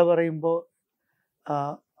പോയി കഥ പറയുമ്പോൾ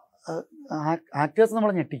ആക്ടേഴ്സ്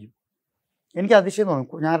നമ്മളെ ഞെട്ടിക്കും. എനിക്ക് അതിശയം തോന്നും.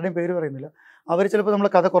 ഞാൻ ആരുടെയും പേര് പറയുന്നില്ല. അവർ ചിലപ്പോൾ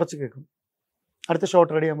നമ്മളെ കഥ കുറച്ച് കേൾക്കും, അടുത്ത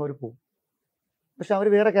ഷോട്ട് റെഡി ആകുമ്പോൾ അവർ പോകും. പക്ഷെ അവർ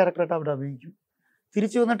വേറെ ക്യാരക്ടറായിട്ട് അവിടെ അഭിനയിക്കും.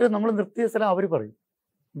 തിരിച്ചു വന്നിട്ട് നമ്മൾ നിർത്തിയ സ്ഥലം അവർ പറയും.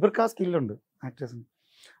 ഇവർക്ക് ആ സ്കില്ലുണ്ട് ആക്ടേഴ്സിന്.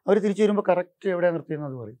 അവർ തിരിച്ചു വരുമ്പോൾ കറക്റ്റ് എവിടെയാണ് നിർത്തിയെന്ന്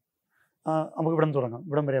അത് പറയും. നമുക്ക് ഇവിടെ നിന്ന് തുടങ്ങാം,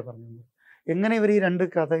 ഇവിടം വരെ പറഞ്ഞു. എങ്ങനെ ഇവർ ഈ 2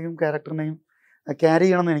 കഥയും ക്യാരക്ടറിനെയും ക്യാരി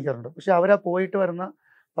ചെയ്യണമെന്ന് എനിക്കറിയുണ്ട്. പക്ഷെ അവരാ പോയിട്ട് വരുന്ന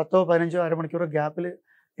 10-15 അരമണിക്കൂർ ഗ്യാപ്പിൽ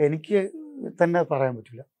എനിക്ക് തന്നെ പറയാൻ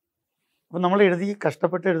പറ്റില്ല. അപ്പം നമ്മൾ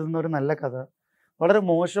കഷ്ടപ്പെട്ട് എഴുതുന്ന ഒരു നല്ല കഥ വളരെ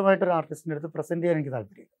മോശമായിട്ടൊരു ആർട്ടിസ്റ്റിൻ്റെ അടുത്ത് പ്രസൻറ്റ് ചെയ്യാൻ എനിക്ക്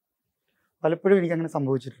താല്പര്യമില്ല. പലപ്പോഴും എനിക്കങ്ങനെ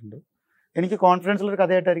സംഭവിച്ചിട്ടുണ്ട്. എനിക്ക് കോൺഫിഡൻസുള്ളൊരു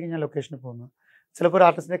കഥയായിട്ടായിരിക്കും ഞാൻ ലൊക്കേഷനിൽ പോകുന്നത്. ചിലപ്പോൾ ഒരു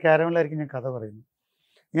ആർട്ടിസ്റ്റിൻ്റെ ക്യാരവനിലായിരിക്കും ഞാൻ കഥ പറയുന്നത്.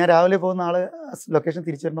 ഞാൻ രാവിലെ പോകുന്ന ആൾ ലൊക്കേഷൻ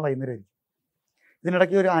തിരിച്ചു വരുന്ന വൈകുന്നേരമായിരിക്കും.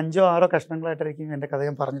 ഇതിനിടയ്ക്ക് ഒരു 5-6 കഷ്ണങ്ങളായിട്ടായിരിക്കും എൻ്റെ കഥ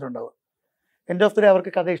ഞാൻ പറഞ്ഞിട്ടുണ്ടാവുക. എൻ്റെ ഓഫ് ദി ഡേ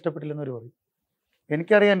അവർക്ക് കഥ ഇഷ്ടപ്പെട്ടില്ലെന്ന് അവർ പറയും.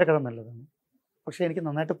 എനിക്കറിയാം എൻ്റെ കഥ നല്ലതാണ്, പക്ഷേ എനിക്ക്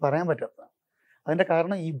നന്നായിട്ട് പറയാൻ പറ്റാത്തതാണ്. അതിൻ്റെ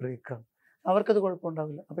കാരണം ഈ ബ്രേക്കാണ്. അവർക്കത്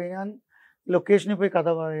കുഴപ്പമുണ്ടാവില്ല. അപ്പോൾ ഞാൻ ലൊക്കേഷനിൽ പോയി കഥ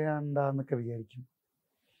പറയാണ്ടെന്നൊക്കെ വിചാരിക്കും.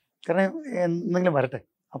 കാരണം എന്തെങ്കിലും വരട്ടെ,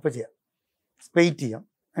 അപ്പോൾ ചെയ്യാം, വെയിറ്റ് ചെയ്യാം.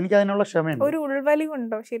 എനിക്ക് അതിനുള്ള ക്ഷമയുണ്ട്. ഒരു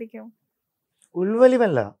ഉൾവലിവുണ്ടോ ശരിക്കും?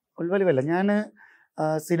 ഉൾവലിവല്ല. ഞാൻ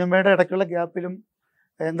സിനിമയുടെ ഇടയ്ക്കുള്ള ഗ്യാപ്പിലും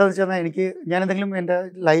എന്താണെന്ന് വെച്ച് കഴിഞ്ഞാൽ ഞാൻ എന്തെങ്കിലും എൻ്റെ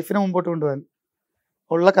ലൈഫിനെ മുമ്പോട്ട് കൊണ്ടുപോകാൻ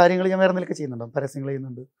ഉള്ള കാര്യങ്ങൾ ഞാൻ വേറെ എന്തെങ്കിലുമൊക്കെ ചെയ്യുന്നുണ്ടാവും. പരസ്യങ്ങൾ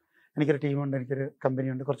ചെയ്യുന്നുണ്ട്, എനിക്കൊരു ടീമുണ്ട്, എനിക്കൊരു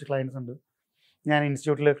കമ്പനിയുണ്ട്, കുറച്ച് ക്ലയൻസ് ഉണ്ട്, ഞാൻ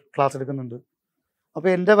ഇൻസ്റ്റിറ്റ്യൂട്ടിൽ ക്ലാസ് എടുക്കുന്നുണ്ട്. അപ്പോൾ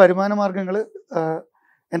എൻ്റെ വരുമാന മാർഗ്ഗങ്ങൾ,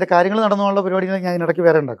 എൻ്റെ കാര്യങ്ങൾ നടന്നു പോകാനുള്ള പരിപാടികൾ ഞാൻ ഇതിനിടയ്ക്ക്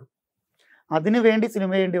വേറെ ഉണ്ടാക്കും. അതിന് വേണ്ടി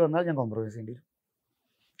സിനിമ ചെയ്യേണ്ടി വന്നാൽ ഞാൻ കോംപ്രമൈസ് ചെയ്യേണ്ടി വരും.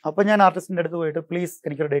 അപ്പോൾ ഞാൻ ആർട്ടിസ്റ്റിൻ്റെ അടുത്ത് പോയിട്ട് പ്ലീസ്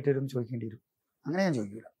എനിക്കൊരു ഡേറ്റ് വരും ചോദിക്കേണ്ടി വരും. അങ്ങനെ ഞാൻ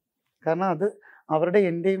ചോദിക്കില്ല. കാരണം അത് അവരുടെ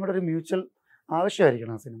എൻ്റെയും കൂടെ ഒരു മ്യൂച്വൽ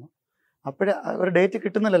ആവശ്യമായിരിക്കണം ആ സിനിമ. അപ്പോഴേ ഒരു ഡേറ്റ്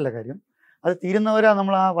കിട്ടുന്നില്ലല്ലോ കാര്യം, അത് തീരുന്നവരാ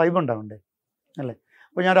നമ്മൾ ആ വൈബ് ഉണ്ടാവണ്ടേ അല്ലേ?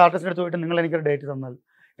 അപ്പോൾ ഞാൻ ഒരു ആർട്ടിസ്റ്റിൻ്റെ അടുത്ത് പോയിട്ട് നിങ്ങൾ എനിക്കൊരു ഡേറ്റ് തന്നാൽ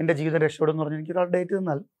എൻ്റെ ജീവിതം രക്ഷപ്പെടുമെന്ന് പറഞ്ഞാൽ എനിക്കൊരാൾ ഡേറ്റ്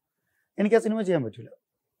തന്നാൽ എനിക്ക് ആ സിനിമ ചെയ്യാൻ പറ്റില്ല.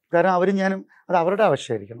 കാരണം അവരും ഞാനും അത് അവരുടെ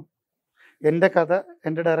ആവശ്യമായിരിക്കണം. എൻ്റെ കഥ,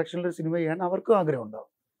 എൻ്റെ ഡയറക്ഷനിൽ സിനിമ ചെയ്യാൻ അവർക്കും ആഗ്രഹം ഉണ്ടാവും.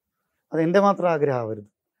 അത് എൻ്റെ മാത്രം ആഗ്രഹമാവരുത്.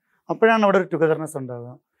 അപ്പോഴാണ് അവിടെ ഒരു ടുഗദർനെസ്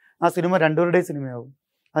ഉണ്ടാവുക. ആ സിനിമ രണ്ടുപേരുടെയും സിനിമയാവും.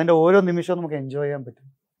 അതിൻ്റെ ഓരോ നിമിഷവും നമുക്ക് എൻജോയ് ചെയ്യാൻ പറ്റും.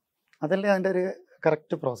 അതല്ലേ അതിൻ്റെ ഒരു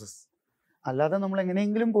കറക്റ്റ് പ്രോസസ്സ്. അല്ലാതെ നമ്മൾ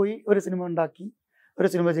എങ്ങനെയെങ്കിലും പോയി ഒരു സിനിമ ഉണ്ടാക്കി ഒരു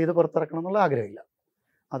സിനിമ ചെയ്ത് പുറത്തിറക്കണം എന്നുള്ള ആഗ്രഹമില്ല.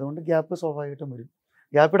 അതുകൊണ്ട് ഗ്യാപ്പ് സ്വാഭാവികമായിട്ടും വരും.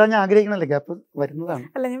 ഗ്യാപ്പ് ഇടാൻ ഞാൻ ആഗ്രഹിക്കണമല്ലേ, ഗ്യാപ്പ് വരുന്നതാണ്.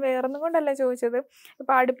 അല്ല, ഞാൻ വേറൊന്നും കൊണ്ടല്ല ചോദിച്ചത്.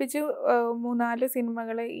 ഇപ്പം അടുപ്പിച്ച് 3-4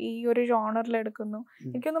 സിനിമകൾ ഈ ഒരു ജോണറിൽ എടുക്കുന്നു.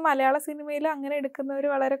 എനിക്കൊന്ന് മലയാള സിനിമയിൽ അങ്ങനെ എടുക്കുന്നവർ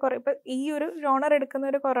വളരെ കുറേ. ഇപ്പം ഈ ഒരു ജോണർ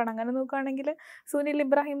എടുക്കുന്നവർ കുറവാണ്. അങ്ങനെ നോക്കുകയാണെങ്കിൽ സുനിൽ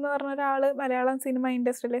ഇബ്രാഹിം എന്ന് പറഞ്ഞ ഒരാൾ മലയാളം സിനിമ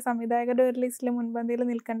ഇൻഡസ്ട്രിയിലെ സംവിധായകരുടെ ഒരു ലിസ്റ്റിൽ മുൻപന്തിയിൽ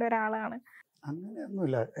നിൽക്കേണ്ട ഒരാളാണ്.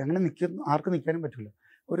 അങ്ങനെയൊന്നുമില്ല. ആർക്കും നിൽക്കാനും പറ്റില്ല.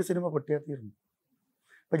 ഒരു സിനിമ പൊട്ടിയാൽ തീർന്നു.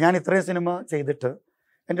 ഇപ്പം ഞാൻ ഇത്രയും സിനിമ ചെയ്തിട്ട്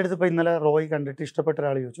എൻ്റെ അടുത്ത് ഇപ്പോൾ ഇന്നലെ റോയ് കണ്ടിട്ട് ഇഷ്ടപ്പെട്ട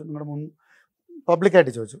ഒരാൾ ചോദിച്ചു, നിങ്ങളുടെ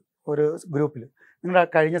പബ്ലിക്കായിട്ട് ചോദിച്ചു ഒരു ഗ്രൂപ്പിൽ, നിങ്ങളുടെ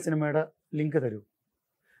കഴിഞ്ഞ സിനിമയുടെ ലിങ്ക് തരൂ.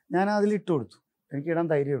 ഞാൻ അതിൽ ഇട്ട് കൊടുത്തു. എനിക്ക് ഇടാൻ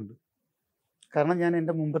ധൈര്യമുണ്ട്. കാരണം ഞാൻ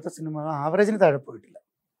എൻ്റെ മുമ്പത്തെ സിനിമ ആവറേജിന് താഴെ പോയിട്ടില്ല.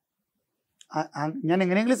 ഞാൻ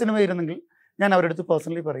എങ്ങനെയെങ്കിലും സിനിമ ചെയ്യുന്നെങ്കിൽ ഞാൻ അവരുടെ അടുത്ത്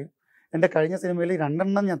പേഴ്സണലി പറയും, എൻ്റെ കഴിഞ്ഞ സിനിമയിൽ 2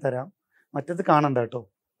 എണ്ണം ഞാൻ തരാം, മറ്റേത് കാണണ്ട കേട്ടോ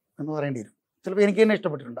എന്ന് പറയേണ്ടി വരും. ചിലപ്പോൾ എനിക്ക് തന്നെ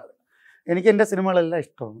ഇഷ്ടപ്പെട്ടിട്ടുണ്ടാകും. എനിക്ക് എൻ്റെ സിനിമകളെല്ലാം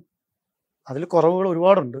ഇഷ്ടമാണ്. അതിൽ കുറവുകൾ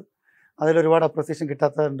ഒരുപാടുണ്ട്, അതിലൊരുപാട് അപ്രിസിയേഷൻ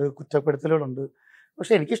കിട്ടാത്തതുണ്ട്, കുറ്റപ്പെടുത്തലുകളുണ്ട്.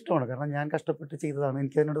 പക്ഷേ എനിക്കിഷ്ടമാണ്. കാരണം ഞാൻ കഷ്ടപ്പെട്ട് ചെയ്തതാണ്.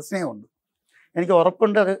 എനിക്കതിനോട് സ്നേഹമുണ്ട്. എനിക്ക്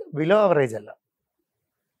ഉറപ്പുണ്ട് അത് ബിലോ ആവറേജ് അല്ല.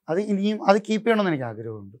 അത് ഇനിയും അത് കീപ്പ് ചെയ്യണമെന്ന് എനിക്ക്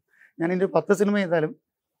ആഗ്രഹമുണ്ട്. ഞാൻ എൻ്റെ 10 സിനിമ ചെയ്താലും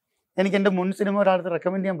എനിക്ക് എൻ്റെ മുൻ സിനിമ ഒരാൾക്ക്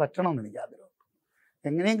റെക്കമെൻഡ് ചെയ്യാൻ പറ്റണമെന്ന് എനിക്ക് ആഗ്രഹമുണ്ട്.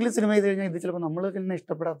 എങ്ങനെയെങ്കിലും സിനിമ ചെയ്ത് കഴിഞ്ഞാൽ ഇത് ചിലപ്പോൾ നമ്മൾ തന്നെ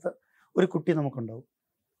ഇഷ്ടപ്പെടാത്ത ഒരു കുട്ടി നമുക്കുണ്ടാവും.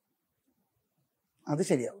 അത്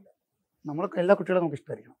ശരിയാവില്ല. എല്ലാ കുട്ടികളും നമുക്ക്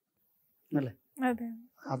ഇഷ്ടമായിരിക്കണം അല്ലേ?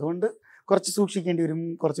 അതുകൊണ്ട് കുറച്ച് സൂക്ഷിക്കേണ്ടി വരും,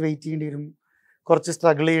 കുറച്ച് വെയിറ്റ് ചെയ്യേണ്ടി വരും, കുറച്ച്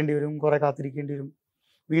സ്ട്രഗിൾ ചെയ്യേണ്ടി വരും, കുറേ കാത്തിരിക്കേണ്ടി വരും,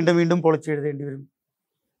 വീണ്ടും വീണ്ടും പൊളിച്ചെഴുതേണ്ടി വരും.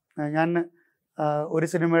 ഞാൻ ഒരു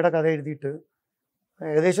സിനിമയുടെ കഥ എഴുതിയിട്ട്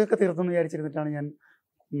ഏകദേശമൊക്കെ തീർത്തെന്ന് വിചാരിച്ചിരുന്നിട്ടാണ് ഞാൻ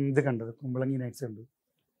ഇത് കണ്ടത്, കുമ്പളങ്ങി നൈറ്റ്സ് കണ്ടത്.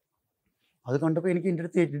 അത് കണ്ടപ്പോൾ എനിക്ക്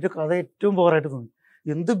എൻ്റെ കഥ ഏറ്റവും ബോറായിട്ട് തോന്നി.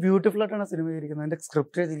 എന്ത് ബ്യൂട്ടിഫുൾ ആയിട്ടാണ് സിനിമ ചെയ്തിരിക്കുന്നത്, എൻ്റെ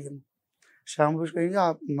സ്ക്രിപ്റ്റ് എഴുതിയിരിക്കുന്നത്. ഷാംപൂഷ് എനിക്ക്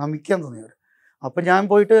നമിക്കാൻ തോന്നിയവർ. അപ്പം ഞാൻ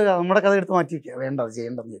പോയിട്ട് നമ്മുടെ കഥ എടുത്ത് മാറ്റി വയ്ക്കുക, വേണ്ട അത്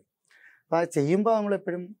ചെയ്യേണ്ടെന്ന് വിചാരിക്കും. അപ്പോൾ അത് ചെയ്യുമ്പോൾ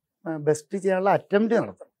നമ്മളെപ്പോഴും ബെസ്റ്റ് ചെയ്യാനുള്ള അറ്റംപ്റ്റ്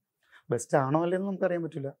നടത്തണം. ബെസ്റ്റ് ആണോ അല്ലെന്ന് നമുക്കറിയാൻ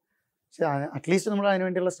പറ്റില്ല, പക്ഷെ അറ്റ്ലീസ്റ്റ് നമ്മൾ അതിന്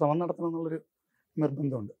വേണ്ടിയുള്ള ശ്രമം നടത്തണം എന്നുള്ളൊരു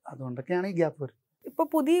നിർബന്ധമുണ്ട്. അതുകൊണ്ടൊക്കെയാണ് ഈ ഗ്യാപ്പ് വരുന്നത്. ഇപ്പോൾ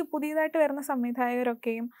പുതിയതായിട്ട് വരുന്ന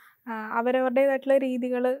സംവിധായകരൊക്കെയും അവരവരുടേതായിട്ടുള്ള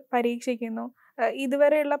രീതികൾ പരീക്ഷിക്കുന്നു.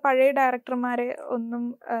 ഇതുവരെയുള്ള പഴയ ഡയറക്ടർമാരെ ഒന്നും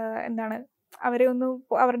അവരെ ഒന്നും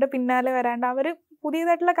അവരുടെ പിന്നാലെ വരാണ്ട് അവർ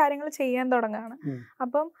പുതിയതായിട്ടുള്ള കാര്യങ്ങൾ ചെയ്യാൻ തുടങ്ങുകയാണ്.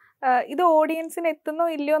 അപ്പം ഇത് ഓഡിയൻസിന് എത്തുന്നോ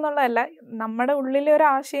ഇല്ലയോ എന്നുള്ളതല്ല, നമ്മുടെ ഉള്ളിലെ ഒരു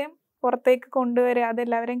ആശയം പുറത്തേക്ക് കൊണ്ടുവരിക,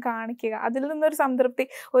 അതെല്ലാവരെയും കാണിക്കുക, അതിൽ നിന്നൊരു സംതൃപ്തി,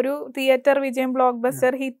 ഒരു തിയേറ്റർ വിജയം, ബ്ലോക്ക്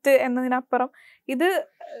ബസ്റ്റർ ഹിറ്റ് എന്നതിനപ്പുറം ഇത്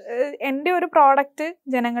എൻ്റെ ഒരു പ്രോഡക്റ്റ്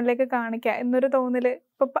ജനങ്ങളിലേക്ക് കാണിക്കുക എന്നൊരു തോന്നല്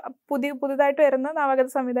ഇപ്പൊ പുതുതായിട്ട് വരുന്ന നവഗത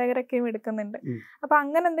സംവിധായകരൊക്കെയും എടുക്കുന്നുണ്ട്. അപ്പൊ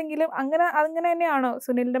അങ്ങനെ എന്തെങ്കിലും അങ്ങനെ തന്നെയാണോ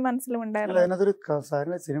സുനിലിന്റെ മനസ്സിലും ഉണ്ടായിരുന്നത്?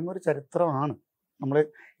 അതിനകത്തൊരു സിനിമ ഒരു ചരിത്രമാണ്. നമ്മൾ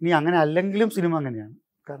ഇനി അങ്ങനെ അല്ലെങ്കിലും സിനിമ അങ്ങനെയാണ്.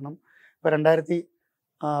 കാരണം ഇപ്പോൾ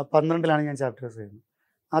 2012 ഞാൻ ചാപ്റ്റേഴ്സ് ചെയ്യുന്നത്.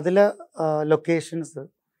 അതിലെ ലൊക്കേഷൻസ്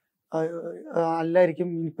അല്ലായിരിക്കും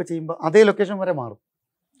ഇപ്പോൾ ചെയ്യുമ്പോൾ അതേ ലൊക്കേഷൻ വരെ മാറും.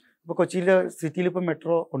 ഇപ്പോൾ കൊച്ചിയിലെ സിറ്റിയിൽ ഇപ്പോൾ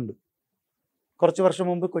മെട്രോ ഉണ്ട്. കുറച്ച് വർഷം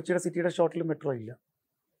മുമ്പ് കൊച്ചിയുടെ സിറ്റിയുടെ ഷോട്ടിൽ മെട്രോ ഇല്ല.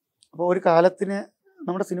 അപ്പോൾ ഒരു കാലത്തിന്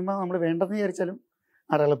നമ്മുടെ സിനിമ നമ്മൾ വേണ്ടെന്ന് വിചാരിച്ചാലും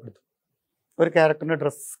അടയാളപ്പെടുത്തും. ഒരു ക്യാരക്ടറിൻ്റെ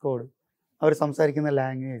ഡ്രസ് കോഡ്, അവർ സംസാരിക്കുന്ന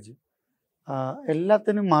ലാംഗ്വേജ്,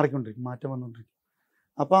 എല്ലാത്തിനും മാറിക്കൊണ്ടിരിക്കും, മാറ്റം വന്നുകൊണ്ടിരിക്കും.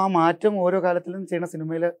 അപ്പോൾ ആ മാറ്റം ഓരോ കാലത്തിലും ചെയ്യുന്ന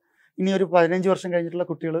സിനിമയിൽ ഇനി ഒരു 15 വർഷം കഴിഞ്ഞിട്ടുള്ള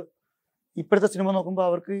കുട്ടികൾ ഇപ്പോഴത്തെ സിനിമ നോക്കുമ്പോൾ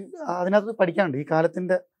അവർക്ക് അതിനകത്ത് പഠിക്കാനുണ്ട്. ഈ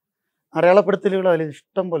കാലത്തിൻ്റെ അടയാളപ്പെടുത്തലുകൾ അതിൽ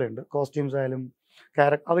ഇഷ്ടം പോലെ ഉണ്ട്. കോസ്റ്റ്യൂംസ് ആയാലും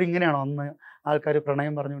അവരിങ്ങനെയാണോ അന്ന് ആൾക്കാർ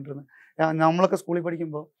പ്രണയം പറഞ്ഞുകൊണ്ടിരുന്നത്. നമ്മളൊക്കെ സ്കൂളിൽ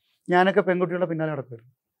പഠിക്കുമ്പോൾ ഞാനൊക്കെ പെൺകുട്ടികളുടെ പിന്നാലെ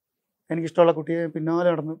നടക്കുമായിരുന്നു. എനിക്കിഷ്ടമുള്ള കുട്ടിയെ പിന്നാലെ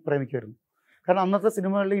നടന്ന് പ്രേമിക്കുമായിരുന്നു. കാരണം അന്നത്തെ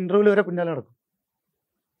സിനിമകളിൽ ഇൻ്റർവ്യൂവിൽ വരെ പിന്നാലെ നടക്കും.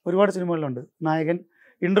 ഒരുപാട് സിനിമകളിലുണ്ട് നായകൻ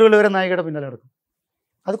ഇൻ്റർവ്യൂവിൽ വരെ നായികയുടെ പിന്നാലെ നടക്കും.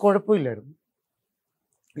 അത് കുഴപ്പമില്ലായിരുന്നു.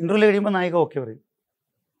 ഇൻ്റർവ്യൂവിൽ കഴിയുമ്പോൾ നായിക ഓക്കെ പറയും,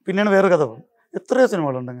 പിന്നെയാണ് വേറെ കഥ പറയും. എത്രയോ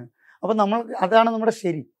സിനിമകളുണ്ടെങ്കിൽ. അപ്പോൾ അതാണ് നമ്മുടെ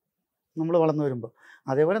ശരി നമ്മൾ വളർന്നു വരുമ്പോൾ.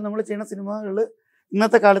 അതേപോലെ നമ്മൾ ചെയ്യുന്ന സിനിമകൾ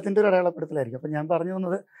ഇന്നത്തെ കാലത്തിൻ്റെ ഒരു അടയാളപ്പെടുത്തലായിരിക്കും. അപ്പം ഞാൻ പറഞ്ഞു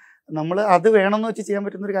വന്നത്, നമ്മൾ അത് വേണമെന്ന് വെച്ച് ചെയ്യാൻ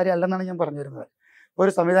പറ്റുന്നൊരു കാര്യം അല്ലെന്നാണ് ഞാൻ പറഞ്ഞു വരുന്നത്. ഇപ്പോൾ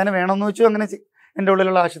ഒരു സംവിധാനം വേണമെന്ന് വെച്ചു അങ്ങനെ എൻ്റെ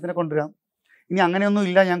ഉള്ളിലുള്ള ആശയത്തിനെ കൊണ്ടുവരാം. ഇനി അങ്ങനെയൊന്നും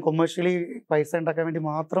ഇല്ല, ഞാൻ കൊമേഴ്ഷ്യലി പൈസ ഉണ്ടാക്കാൻ വേണ്ടി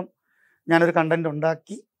മാത്രം ഞാനൊരു കണ്ടൻറ്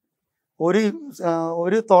ഉണ്ടാക്കി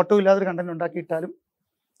ഒരു തോട്ടവും ഇല്ലാതൊരു കണ്ടൻറ് ഉണ്ടാക്കിയിട്ടാലും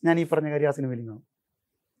ഞാൻ ഈ പറഞ്ഞ കാര്യം ആ സിനിമയിൽ കാണും.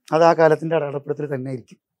 അത് ആ കാലത്തിൻ്റെ അടയാളപ്പെടുത്തൽ തന്നെ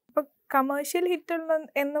ആയിരിക്കും. ഇപ്പം കമേഴ്ഷ്യൽ ഹിറ്റ്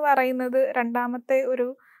എന്ന് പറയുന്നത് രണ്ടാമത്തെ ഒരു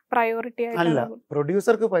പ്രയോറിറ്റി അല്ല,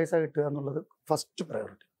 പ്രൊഡ്യൂസർക്ക് പൈസ കിട്ടുക എന്നുള്ളത് ഫസ്റ്റ്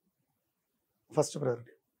പ്രയോറിറ്റി.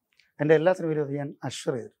 എൻ്റെ എല്ലാ സിനിമയിലും അത് ഞാൻ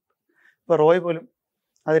അഷ്വർ ചെയ്തിട്ടുണ്ട്. ഇപ്പോൾ റോയ് പോലും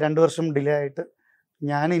അത് 2 വർഷം ഡിലേ ആയിട്ട്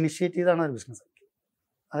ഞാൻ ഇനിഷ്യേറ്റ് ചെയ്താണ് ഒരു ബിസിനസ്.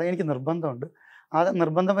 അത് എനിക്ക് നിർബന്ധമുണ്ട്. ആ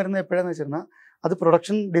നിർബന്ധം വരുന്നത് എപ്പോഴാണെന്ന് വെച്ചിരുന്നാൽ അത്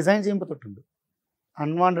പ്രൊഡക്ഷൻ ഡിസൈൻ ചെയ്യുമ്പോൾ തൊട്ടുണ്ട്.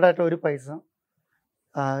 അൺവാണ്ടഡ് ആയിട്ട് ഒരു പൈസ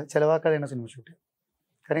ചിലവാക്കാതെയാണ് സിനിമ ഷൂട്ട് ചെയ്യുന്നത്.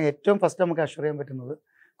 കാരണം ഏറ്റവും ഫസ്റ്റ് നമുക്ക് അഷ്വർ ചെയ്യാൻ പറ്റുന്നത്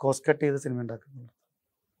കോസ്റ്റ് കട്ട് ചെയ്ത് സിനിമ ഉണ്ടാക്കുന്നത്.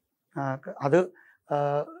 അത്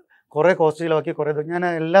കുറേ കോസ്റ്റ് ചിലവാക്കി ഞാൻ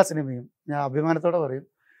എല്ലാ സിനിമയും ഞാൻ അഭിമാനത്തോടെ പറയും,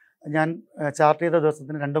 ഞാൻ ചാർട്ട് ചെയ്ത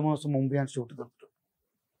ദിവസത്തിന് 2-3 ദിവസം മുമ്പ് ഞാൻ ഷൂട്ട് തീർത്തിട്ടുണ്ട്.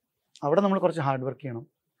 അവിടെ നമ്മൾ കുറച്ച് ഹാർഡ് വർക്ക് ചെയ്യണം,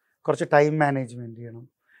 കുറച്ച് ടൈം മാനേജ്മെൻറ്റ് ചെയ്യണം,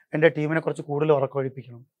 എൻ്റെ ടീമിനെ കുറച്ച് കൂടുതൽ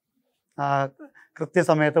ഉറക്കൊഴിപ്പിക്കണം,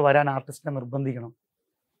 കൃത്യസമയത്ത് വരാൻ ആർട്ടിസ്റ്റിനെ നിർബന്ധിക്കണം,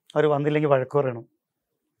 അവർ വന്നില്ലെങ്കിൽ വഴക്ക് പറയണം.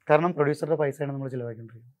 കാരണം പ്രൊഡ്യൂസറുടെ പൈസയാണ് നമ്മൾ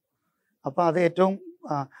ചിലവാക്കിക്കൊണ്ടിരിക്കുന്നത്. അപ്പോൾ അത് ഏറ്റവും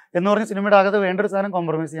എന്ന് പറഞ്ഞ് സിനിമയുടെ അകത്ത് വേണ്ട ഒരു സാധനം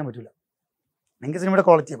കോംപ്രമൈസ് ചെയ്യാൻ പറ്റില്ല. എനിക്ക് സിനിമയുടെ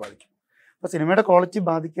ക്വാളിറ്റിയെ ബാധിക്കും. അപ്പോൾ സിനിമയുടെ ക്വാളിറ്റി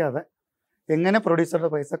ബാധിക്കാതെ എങ്ങനെ പ്രൊഡ്യൂസറുടെ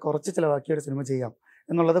പൈസ കുറച്ച് ചിലവാക്കി ഒരു സിനിമ ചെയ്യാം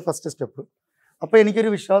എന്നുള്ളത് ഫസ്റ്റ് സ്റ്റെപ്പ്. അപ്പോൾ എനിക്കൊരു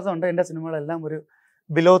വിശ്വാസമുണ്ട്, എൻ്റെ സിനിമകളെല്ലാം ഒരു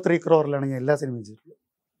ബിലോ 3 crore ഞാൻ എല്ലാ സിനിമയും ചെയ്തിട്ടുള്ളത്.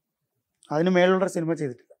 അതിന് മേലുള്ളൊരു സിനിമ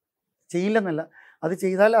ചെയ്യില്ലെന്നല്ല, അത്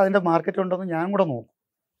ചെയ്താൽ അതിൻ്റെ മാർക്കറ്റ് ഉണ്ടോയെന്ന് ഞാൻ കൂടെ നോക്കും.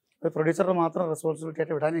 അത് പ്രൊഡ്യൂസറുടെ മാത്രം റെസ്പോൺസിബിലിറ്റി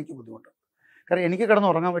ആയിട്ട് വിടാൻ എനിക്ക് ബുദ്ധിമുട്ടുണ്ട്. കാരണം എനിക്ക് കിടന്ന്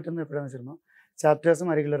ഉറങ്ങാൻ പറ്റുന്നത് എപ്പോഴാണെന്ന് വെച്ചിരുന്നാൽ ചാപ്റ്റേഴ്സും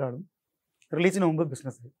അരികിലൊരാളും റിലീസിന് മുമ്പ്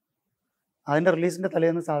ബിസിനസ് ചെയ്യും. അതിൻ്റെ റിലീസിൻ്റെ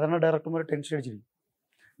തലേന്ന് സാധാരണ ഡയറക്ടർമാർ ടെൻഷൻ അടിച്ചിരിക്കും.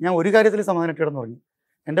 ഞാൻ ഒരു കാര്യത്തിൽ സമാധാനമായിട്ട് കിടന്നുറങ്ങി,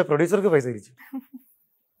 എൻ്റെ പ്രൊഡ്യൂസർക്ക് പൈസ തിരിച്ചു.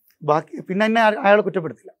 പിന്നെ എന്നെ അയാൾ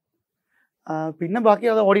കുറ്റപ്പെടുത്തില്ല. പിന്നെ ബാക്കി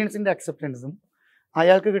അത് ഓഡിയൻസിൻ്റെ അക്സെപ്റ്റൻസും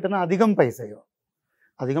അയാൾക്ക് കിട്ടുന്ന അധികം പൈസ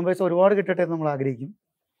ഒരുപാട് കിട്ടട്ടെ എന്ന് നമ്മൾ ആഗ്രഹിക്കും.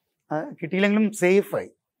 കിട്ടിയില്ലെങ്കിലും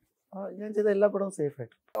സേഫായി. ഞാൻ ചെയ്ത എല്ലാ പടവും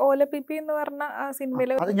സേഫായിട്ട്. ഓലപ്പിപ്പി എന്ന് പറഞ്ഞ ആ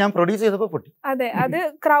സിനിമയിൽ അത് ഞാൻ പ്രൊഡ്യൂസ് ചെയ്തപ്പോൾ പൊട്ടി. അതെ, അത്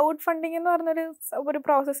ക്രൗഡ് ഫണ്ടിങ് എന്ന് പറഞ്ഞൊരു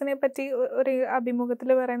പ്രോസസ്സിനെ പറ്റി ഒരു അഭിമുഖത്തിൽ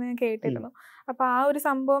പറയുന്നത് ഞാൻ കേട്ടിരുന്നു. അപ്പൊ ആ ഒരു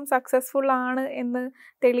സംഭവം സക്സസ്ഫുൾ ആണ് എന്ന്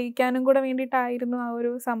തെളിയിക്കാനും കൂടെ വേണ്ടിയിട്ടായിരുന്നു ആ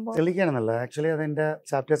ഒരു സംഭവം. തെളിയിക്കാനെന്നല്ല, ആക്ച്വലി അതെൻ്റെ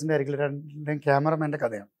ചാപ്റ്റേഴ്സിൻ്റെ അരികിൽ ക്യാമറമാൻ്റെ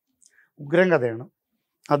കഥയാണ്. ഉഗ്രൻ കഥയാണ്.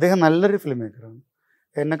 അദ്ദേഹം നല്ലൊരു ഫിലിം മേക്കറാണ്.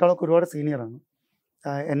 എന്നെക്കാളൊക്കെ ഒരുപാട് സീനിയറാണ്.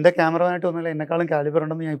 എൻ്റെ ക്യാമറമാനായിട്ട് വന്നാൽ എന്നെക്കാളും കാലിബർ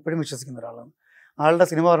ഉണ്ടെന്ന് ഞാൻ ഇപ്പോഴും വിശ്വസിക്കുന്ന ഒരാളാണ്. ആളുടെ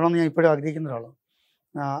സിനിമ വരണമെന്ന് ഞാൻ ഇപ്പോഴും ആഗ്രഹിക്കുന്ന ഒരാളാണ്.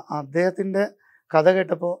 അദ്ദേഹത്തിൻ്റെ കഥ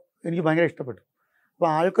കേട്ടപ്പോൾ എനിക്ക് ഭയങ്കര ഇഷ്ടപ്പെട്ടു. അപ്പോൾ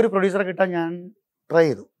ആൾക്കൊരു പ്രൊഡ്യൂസറെ കിട്ടാൻ ഞാൻ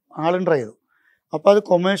ആളും ട്രൈ ചെയ്തു. അപ്പോൾ അത്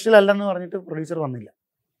കൊമേഴ്ഷ്യൽ അല്ലെന്ന് പറഞ്ഞിട്ട് പ്രൊഡ്യൂസർ വന്നില്ല.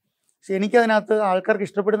 പക്ഷെ എനിക്കതിനകത്ത് ആൾക്കാർക്ക്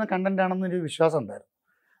ഇഷ്ടപ്പെടുന്ന കണ്ടൻ്റ് ആണെന്നൊരു വിശ്വാസം ഉണ്ടായിരുന്നു.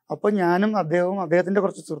 അപ്പോൾ ഞാനും അദ്ദേഹത്തിൻ്റെ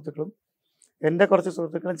കുറച്ച് സുഹൃത്തുക്കളും എൻ്റെ കുറച്ച്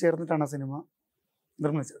സുഹൃത്തുക്കളും ചേർന്നിട്ടാണ് ആ സിനിമ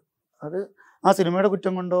നിർമ്മിച്ചത്. അത് ആ സിനിമയുടെ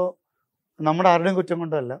കുറ്റം കൊണ്ടോ നമ്മുടെ ആരുടെയും കുറ്റം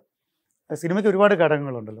കൊണ്ടോ അല്ല. സിനിമയ്ക്ക് ഒരുപാട്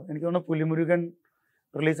ഘടകങ്ങളുണ്ടല്ലോ. എനിക്ക് തോന്നുന്നു പുലിമുരുകൻ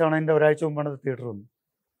റിലീസാവണതിൻ്റെ ഒരാഴ്ച മുമ്പാണ് അത് തിയേറ്ററിൽ വന്നത്.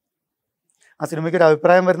 ആ സിനിമയ്ക്ക് ഒരു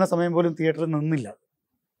അഭിപ്രായം വരുന്ന സമയം പോലും തിയേറ്ററിൽ നിന്നില്ല.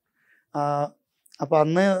 അപ്പോൾ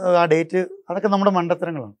അന്ന് ആ ഡേറ്റ് അതൊക്കെ നമ്മുടെ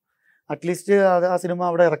മണ്ടത്തരങ്ങളാണ്. അറ്റ്ലീസ്റ്റ് ആ സിനിമ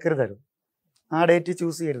അവിടെ ഇറക്കരുതായിരുന്നു, ആ ഡേറ്റ്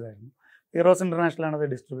ചൂസ് ചെയ്യരുതായിരുന്നു. ഹീറോസ് ഇൻ്റർനാഷണലാണ് അത്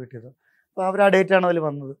ഡിസ്ട്രിബ്യൂട്ട് ചെയ്തത്. അപ്പോൾ അവർ ആ ഡേറ്റാണ് അതിൽ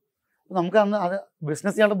വന്നത്. അപ്പോൾ നമുക്ക് അന്ന് അത്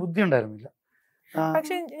ബിസിനസ് ചെയ്യാനുള്ള ബുദ്ധി ഉണ്ടായിരുന്നില്ല.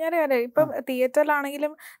 പക്ഷെ ഞാൻ ഇപ്പം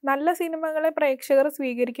തിയേറ്ററിലാണെങ്കിലും നല്ല സിനിമകളെ പ്രേക്ഷകർ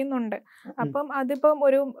സ്വീകരിക്കുന്നുണ്ട്. അപ്പം അതിപ്പം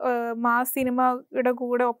ഒരു മാസ് സിനിമയുടെ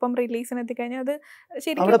കൂടെ ഒപ്പം റിലീസിന് എത്തിക്കഴിഞ്ഞാൽ അത്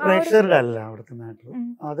അവിടെ പ്രേക്ഷകരുടെ അല്ല അവിടുത്തെ മാറ്റർ.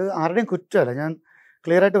 അത് ആരുടെയും കുറ്റമല്ല, ഞാൻ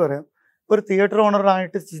ക്ലിയർ ആയിട്ട് പറയാം. ഇപ്പോൾ ഒരു തിയേറ്റർ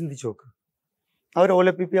ഓണറായിട്ട് ചിന്തിച്ച് നോക്ക്. അവർ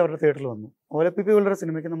OLPP അവരുടെ തിയേറ്ററിൽ വന്നു. OLPP പോലൊരു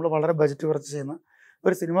സിനിമയ്ക്ക് നമ്മൾ വളരെ ബജറ്റ് കുറച്ച് ചെയ്യുന്ന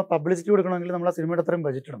ഒരു സിനിമ പബ്ലിസിറ്റി കൊടുക്കണമെങ്കിൽ നമ്മൾ ആ സിനിമയുടെ അത്രയും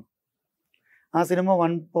ബജറ്റ് ഇടണം. ആ സിനിമ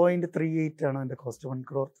 1.38 ആണ് അതിൻ്റെ കോസ്റ്റ്, 1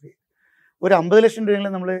 crore 3. ഒരു 50 ലക്ഷം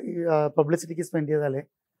രൂപയെങ്കിലും നമ്മൾ ഈ പബ്ലിസിറ്റിക്ക് സ്പെൻഡ് ചെയ്താലേ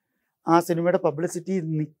ആ സിനിമയുടെ പബ്ലിസിറ്റി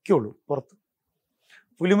നിൽക്കുള്ളൂ പുറത്ത്.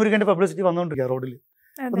 പുലിമുരുകൻ്റെ പബ്ലിസിറ്റി വന്നുകൊണ്ടിരിക്കുക റോഡിൽ.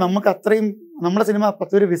 അപ്പോൾ നമുക്ക് അത്രയും നമ്മുടെ സിനിമ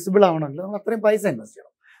 10 പേര് വിസിബിൾ ആവണമെങ്കിൽ നമ്മൾ അത്രയും പൈസ ഇൻവെസ്റ്റ്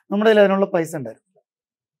ചെയ്യണം. നമ്മുടെ കയ്യിൽ അതിനുള്ള പൈസ ഉണ്ടായിരുന്നില്ല.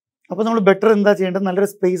 അപ്പോൾ നമ്മൾ ബെറ്റർ എന്താ ചെയ്യേണ്ടത്, നല്ലൊരു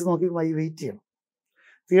സ്പേസ് നോക്കി വെയിറ്റ് ചെയ്യണം.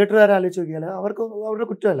 തിയേറ്ററുകാരെ ആലോചിച്ച് നോക്കിയാൽ അവർക്ക് അവരുടെ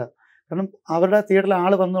കുറ്റമല്ല. കാരണം അവരുടെ തിയേറ്ററിൽ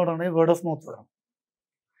ആൾ വന്നു തുടങ്ങണമെങ്കിൽ വേർഡ് ഓഫ് മൗത്ത് വേണം.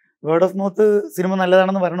 വേർഡ് ഓഫ് മൗത്ത് സിനിമ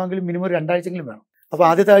നല്ലതാണെന്ന് വരണമെങ്കിൽ മിനിമം ഒരു 2 ആഴ്ചയെങ്കിലും വേണം. അപ്പോൾ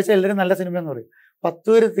ആദ്യത്തെ ആഴ്ച എല്ലാവരും നല്ല സിനിമയെന്ന് പറയും.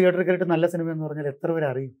 10 പേര് തിയേറ്ററിൽ കയറിയിട്ട് നല്ല സിനിമ എന്ന് പറഞ്ഞാൽ എത്ര പേര്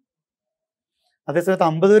അറിയും? അതേസമയത്ത്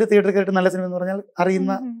 50 പേര് തിയേറ്ററിൽ കയറിയിട്ട് നല്ല സിനിമ എന്ന് പറഞ്ഞാൽ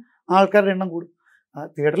അറിയുന്ന ആൾക്കാരുടെ എണ്ണം കൂടും.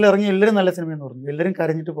 തിയേറ്ററിൽ ഇറങ്ങി എല്ലാവരും നല്ല സിനിമയെന്ന് പറഞ്ഞു, എല്ലാവരും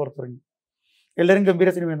കരഞ്ഞിട്ട് പുറത്തിറങ്ങി, എല്ലാവരും ഗംഭീര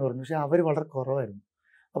സിനിമയെന്ന് പറഞ്ഞു. പക്ഷേ അവർ വളരെ കുറവായിരുന്നു.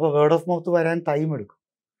 അപ്പോൾ വേർഡ് ഓഫ് മൗത്ത് വരാൻ ടൈം എടുക്കും.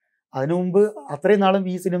 അതിനു മുമ്പ് അത്രയും നാളും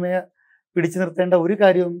ഈ സിനിമയെ പിടിച്ചു നിർത്തേണ്ട ഒരു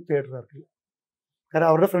കാര്യവും തിയേറ്ററുകാർക്കില്ല. കാരണം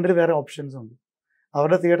അവരുടെ ഫ്രണ്ടിൽ വേറെ ഓപ്ഷൻസ് ഉണ്ട്.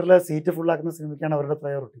 അവരുടെ തിയേറ്ററിലെ സീറ്റ് ഫുള്ളാക്കുന്ന സിനിമയ്ക്കാണ് അവരുടെ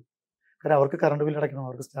പ്രയോറിറ്റി. കാരണം അവർക്ക് കറണ്ട് ബില്ല് അടയ്ക്കണം,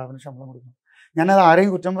 അവർക്ക് സ്റ്റാഫിന് ശമ്പളം കൊടുക്കണം. ഞാനത് ആരെയും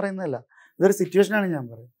കുറ്റം പറയുന്നതല്ല, ഇതൊരു സിറ്റുവേഷനാണ് ഞാൻ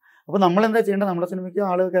പറയുന്നത്. അപ്പോൾ നമ്മളെന്താ ചെയ്യേണ്ടത്, നമ്മുടെ സിനിമയ്ക്ക്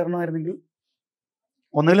ആൾ കയറണമായിരുന്നെങ്കിൽ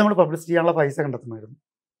ഒന്നുകിൽ നമ്മൾ പബ്ലിസിറ്റി ചെയ്യാനുള്ള പൈസ കണ്ടെത്തണമായിരുന്നു,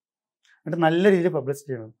 എന്നിട്ട് നല്ല രീതിയിൽ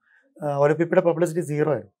പബ്ലിസിറ്റി ചെയ്യണം. OLPPയുടെ പബ്ലിസിറ്റി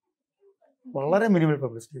 0 ആയിരുന്നു, വളരെ മിനിമൽ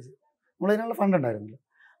പബ്ലിസിറ്റി. നമ്മളതിനുള്ള ഫണ്ട് ഉണ്ടായിരുന്നില്ല.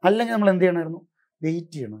 അല്ലെങ്കിൽ നമ്മൾ എന്ത് ചെയ്യണമായിരുന്നു,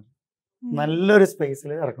 വെയിറ്റ് ചെയ്യണമായിരുന്നു, നല്ലൊരു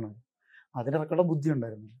സ്പേസിൽ ഇറക്കണമായിരുന്നു. അതിനിറക്കാനുള്ള ബുദ്ധി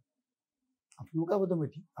ഉണ്ടായിരുന്നില്ല. അപ്പം നമുക്ക് അബദ്ധം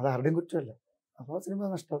പറ്റി. അത് ആരുടെയും കുറ്റമല്ല. അപ്പോൾ ആ സിനിമ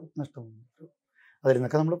നഷ്ടം. അതിൽ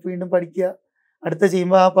നിന്നൊക്കെ നമ്മൾ വീണ്ടും പഠിക്കുക, അടുത്ത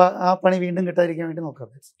ചെയ്യുമ്പോൾ ആ പണി വീണ്ടും കിട്ടാതിരിക്കാൻ വേണ്ടി നോക്കാം.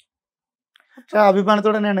 പക്ഷെ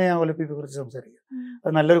അഭിമാനത്തോടെ തന്നെയാണ് ഞാൻ OLPPയെ കുറിച്ച് സംസാരിക്കുക.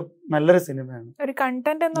 അത് നല്ലൊരു സിനിമയാണ്, നല്ല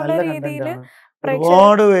കണ്ടന്റാണ്.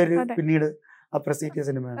 ഒരുപാട് പേര് പിന്നീട് അപ്രിസിയേറ്റ് ചെയ്ത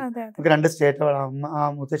സിനിമയാണ്. നമുക്ക് 2 സ്റ്റേറ്റ് അവാർഡ്, ആ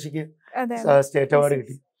മുത്തശ്ശിക്ക് സ്റ്റേറ്റ് അവാർഡ്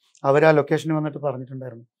കിട്ടി. അവർ ആ ലൊക്കേഷനിൽ വന്നിട്ട്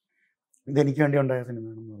പറഞ്ഞിട്ടുണ്ടായിരുന്നു, ഇതെനിക്ക് വേണ്ടി ഉണ്ടായ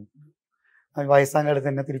സിനിമയാണെന്ന് പറഞ്ഞിട്ടുണ്ട്. വയസ്സാം കാലത്ത്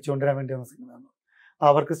തന്നെ തിരിച്ചു കൊണ്ടുവരാൻ വേണ്ടി വന്ന സിനിമയാണ്.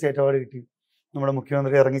 അവർക്ക് സ്റ്റേറ്റ് അവാർഡ് കിട്ടി. നമ്മുടെ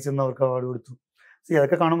മുഖ്യമന്ത്രി ഇറങ്ങിച്ചെന്ന് അവർക്ക് അവാർഡ് കൊടുത്തു.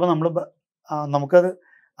 അതൊക്കെ കാണുമ്പോൾ നമുക്കത്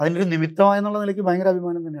അതിനൊരു നിമിത്തമായെന്നുള്ള നിലയ്ക്ക് ഭയങ്കര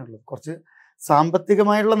അഭിമാനം തന്നെയാണുള്ളത്. കുറച്ച്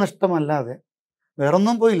സാമ്പത്തികമായിട്ടുള്ള നഷ്ടമല്ലാതെ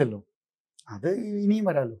വേറൊന്നും പോയില്ലല്ലോ. അത് ഇനിയും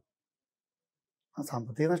വരാമല്ലോ. ആ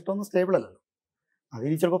സാമ്പത്തിക നഷ്ടമൊന്നും സ്റ്റേബിൾ അല്ലല്ലോ.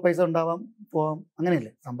 അതിന് ചിലപ്പോൾ പൈസ ഉണ്ടാവാം, പോവാം,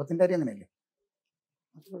 അങ്ങനെയല്ലേ സമ്പത്തിൻ്റെ കാര്യം, അങ്ങനെയല്ലേ.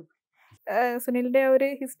 സുനിലിൻ്റെ ഒരു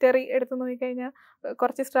ഹിസ്റ്ററി എടുത്തു നോക്കിക്കഴിഞ്ഞാൽ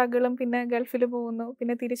കുറച്ച് സ്ട്രഗിളും, പിന്നെ ഗൾഫിൽ പോകുന്നു,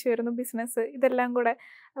 പിന്നെ തിരിച്ചു വരുന്നു, ബിസിനസ്, ഇതെല്ലാം കൂടെ.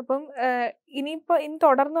 അപ്പം ഇനി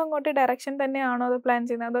തുടർന്നും അങ്ങോട്ട് ഡയറക്ഷൻ തന്നെയാണോ അത് പ്ലാൻ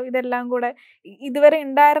ചെയ്യുന്നത്, അതോ ഇതെല്ലാം കൂടെ ഇതുവരെ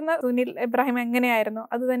ഉണ്ടായിരുന്ന സുനിൽ ഇബ്രാഹിം എങ്ങനെയായിരുന്നു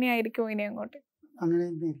അത് തന്നെയായിരിക്കും ഇനി അങ്ങോട്ട്? അങ്ങനെ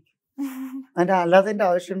തന്നെയായിരിക്കും. അതിൻ്റെ അല്ലാതെ എൻ്റെ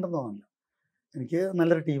ആവശ്യമുണ്ടെന്ന് തോന്നുന്നില്ല. എനിക്ക്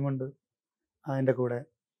നല്ലൊരു ടീമുണ്ട് അതിൻ്റെ കൂടെ.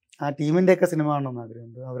 ആ ടീമിൻ്റെയൊക്കെ സിനിമ കാണണമെന്ന്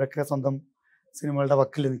ആഗ്രഹമുണ്ട്. അവരൊക്കെ സ്വന്തം സിനിമകളുടെ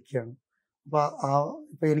വക്കിൽ നിൽക്കുകയാണ്. അപ്പോൾ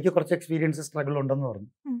ഇപ്പോൾ എനിക്ക് കുറച്ച് എക്സ്പീരിയൻസ് സ്ട്രഗിൾ ഉണ്ടെന്ന് പറഞ്ഞു.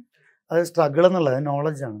 അത് സ്ട്രഗിൾ എന്നുള്ളത്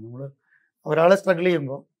നോളജാണ്. നമ്മൾ ഒരാളെ സ്ട്രഗിൾ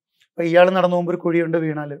ചെയ്യുമ്പോൾ, ഇപ്പോൾ ഇയാൾ നടന്നു പോകുമ്പോൾ ഒരു കുഴിയുണ്ട്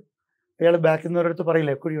വീണാൽ അയാൾ ബാക്കിൽ നിന്ന് ഒരിടത്ത്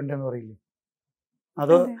പറയില്ലേ കുഴിയുണ്ടെന്ന് പറയില്ലേ?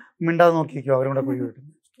 അത് മിണ്ടാതെ നോക്കിയിരിക്കും അവരും കൂടെ കുഴി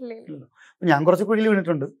വീണിട്ടുണ്ട്. അപ്പം ഞാൻ കുറച്ച് കുഴിയിൽ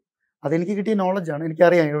വീണിട്ടുണ്ട്. അതെനിക്ക് കിട്ടിയ നോളജാണ്.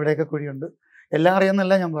 എനിക്കറിയാം എവിടെയൊക്കെ കുഴിയുണ്ട്. എല്ലാം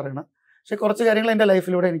അറിയാമെന്നല്ല ഞാൻ പറയണം, പക്ഷെ കുറച്ച് കാര്യങ്ങൾ എൻ്റെ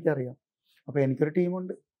ലൈഫിലൂടെ എനിക്കറിയാം. അപ്പോൾ എനിക്കൊരു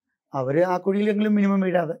ടീമുണ്ട്. അവർ ആ കുഴിയിലെങ്കിലും മിനിമം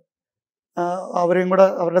വീഴാതെ അവരെയും കൂടെ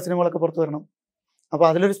അവരുടെ സിനിമകളൊക്കെ പുറത്ത് വരണം. അപ്പോൾ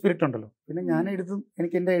അതിലൊരു സ്പിരിറ്റ് ഉണ്ടല്ലോ. പിന്നെ ഞാൻ എഴുതും,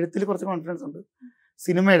 എനിക്ക് എൻ്റെ എഴുത്തിൽ കുറച്ച് കോൺഫിഡൻസ് ഉണ്ട്.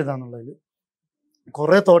 സിനിമ എഴുതാന്നുള്ളതിൽ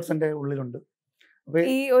കുറേ തോട്ട്സ് എൻ്റെ ഉള്ളിലുണ്ട്. അപ്പോൾ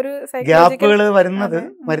ഈ ഒരു ഗ്യാപ്പുകൾ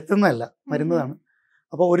വരുന്നതാണ്.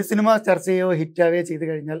 അപ്പോൾ ഒരു സിനിമ ചർച്ച ചെയ്യുകയോ ഹിറ്റാവുകയോ ചെയ്ത്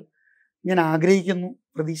കഴിഞ്ഞാൽ ഞാൻ ആഗ്രഹിക്കുന്നു,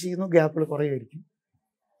 പ്രതീക്ഷിക്കുന്നു ഗ്യാപ്പുകൾ കുറയുമായിരിക്കും.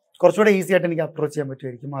 കുറച്ചുകൂടെ ഈസി ആയിട്ട് എനിക്ക് അപ്രോച്ച് ചെയ്യാൻ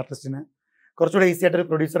പറ്റുമായിരിക്കും ആർട്ടിസ്റ്റിനെ. കുറച്ചുകൂടെ ഈസി ആയിട്ടൊരു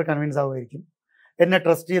പ്രൊഡ്യൂസർ കൺവിൻസ് ആവുമായിരിക്കും. എന്നെ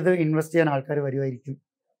ട്രസ്റ്റ് ചെയ്ത് ഇൻവെസ്റ്റ് ചെയ്യാൻ ആൾക്കാർ വരുമായിരിക്കും.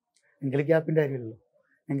 എങ്കിലും ഗ്യാപ്പിൻ്റെ കാര്യമില്ലല്ലോ.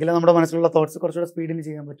 എങ്കിലും നമ്മുടെ മനസ്സിലുള്ള തോട്ട്സ് കുറച്ചുകൂടെ സ്പീഡിന്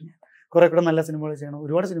ചെയ്യാൻ പറ്റും. കുറേ കൂടെ നല്ല സിനിമകൾ ചെയ്യണം,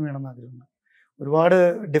 ഒരുപാട് സിനിമ ചെയ്യണമെന്ന് ആഗ്രഹമുണ്ട്, ഒരുപാട്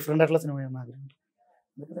ഡിഫറെൻ്റ് ആയിട്ടുള്ള സിനിമ ചെയ്യണമെന്ന് ആഗ്രഹമുണ്ട്.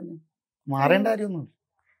 അതൊക്കെ തന്നെ, മാറേണ്ട കാര്യമൊന്നുമില്ല.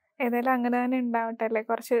 ഏതായാലും അങ്ങനെ തന്നെ ഉണ്ടാവട്ടെ അല്ലേ.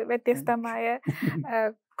 കുറച്ച് വ്യത്യസ്തമായ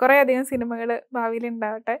കുറേ അധികം സിനിമകൾ ഭാവിയിൽ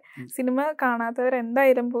ഉണ്ടാവട്ടെ. സിനിമ കാണാത്തവർ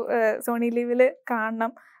എന്തായാലും സോണി ലീവിൽ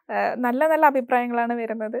കാണണം. നല്ല നല്ല അഭിപ്രായങ്ങളാണ്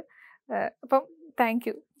വരുന്നത്. അപ്പം താങ്ക്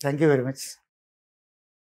യു വെരി മച്ച്.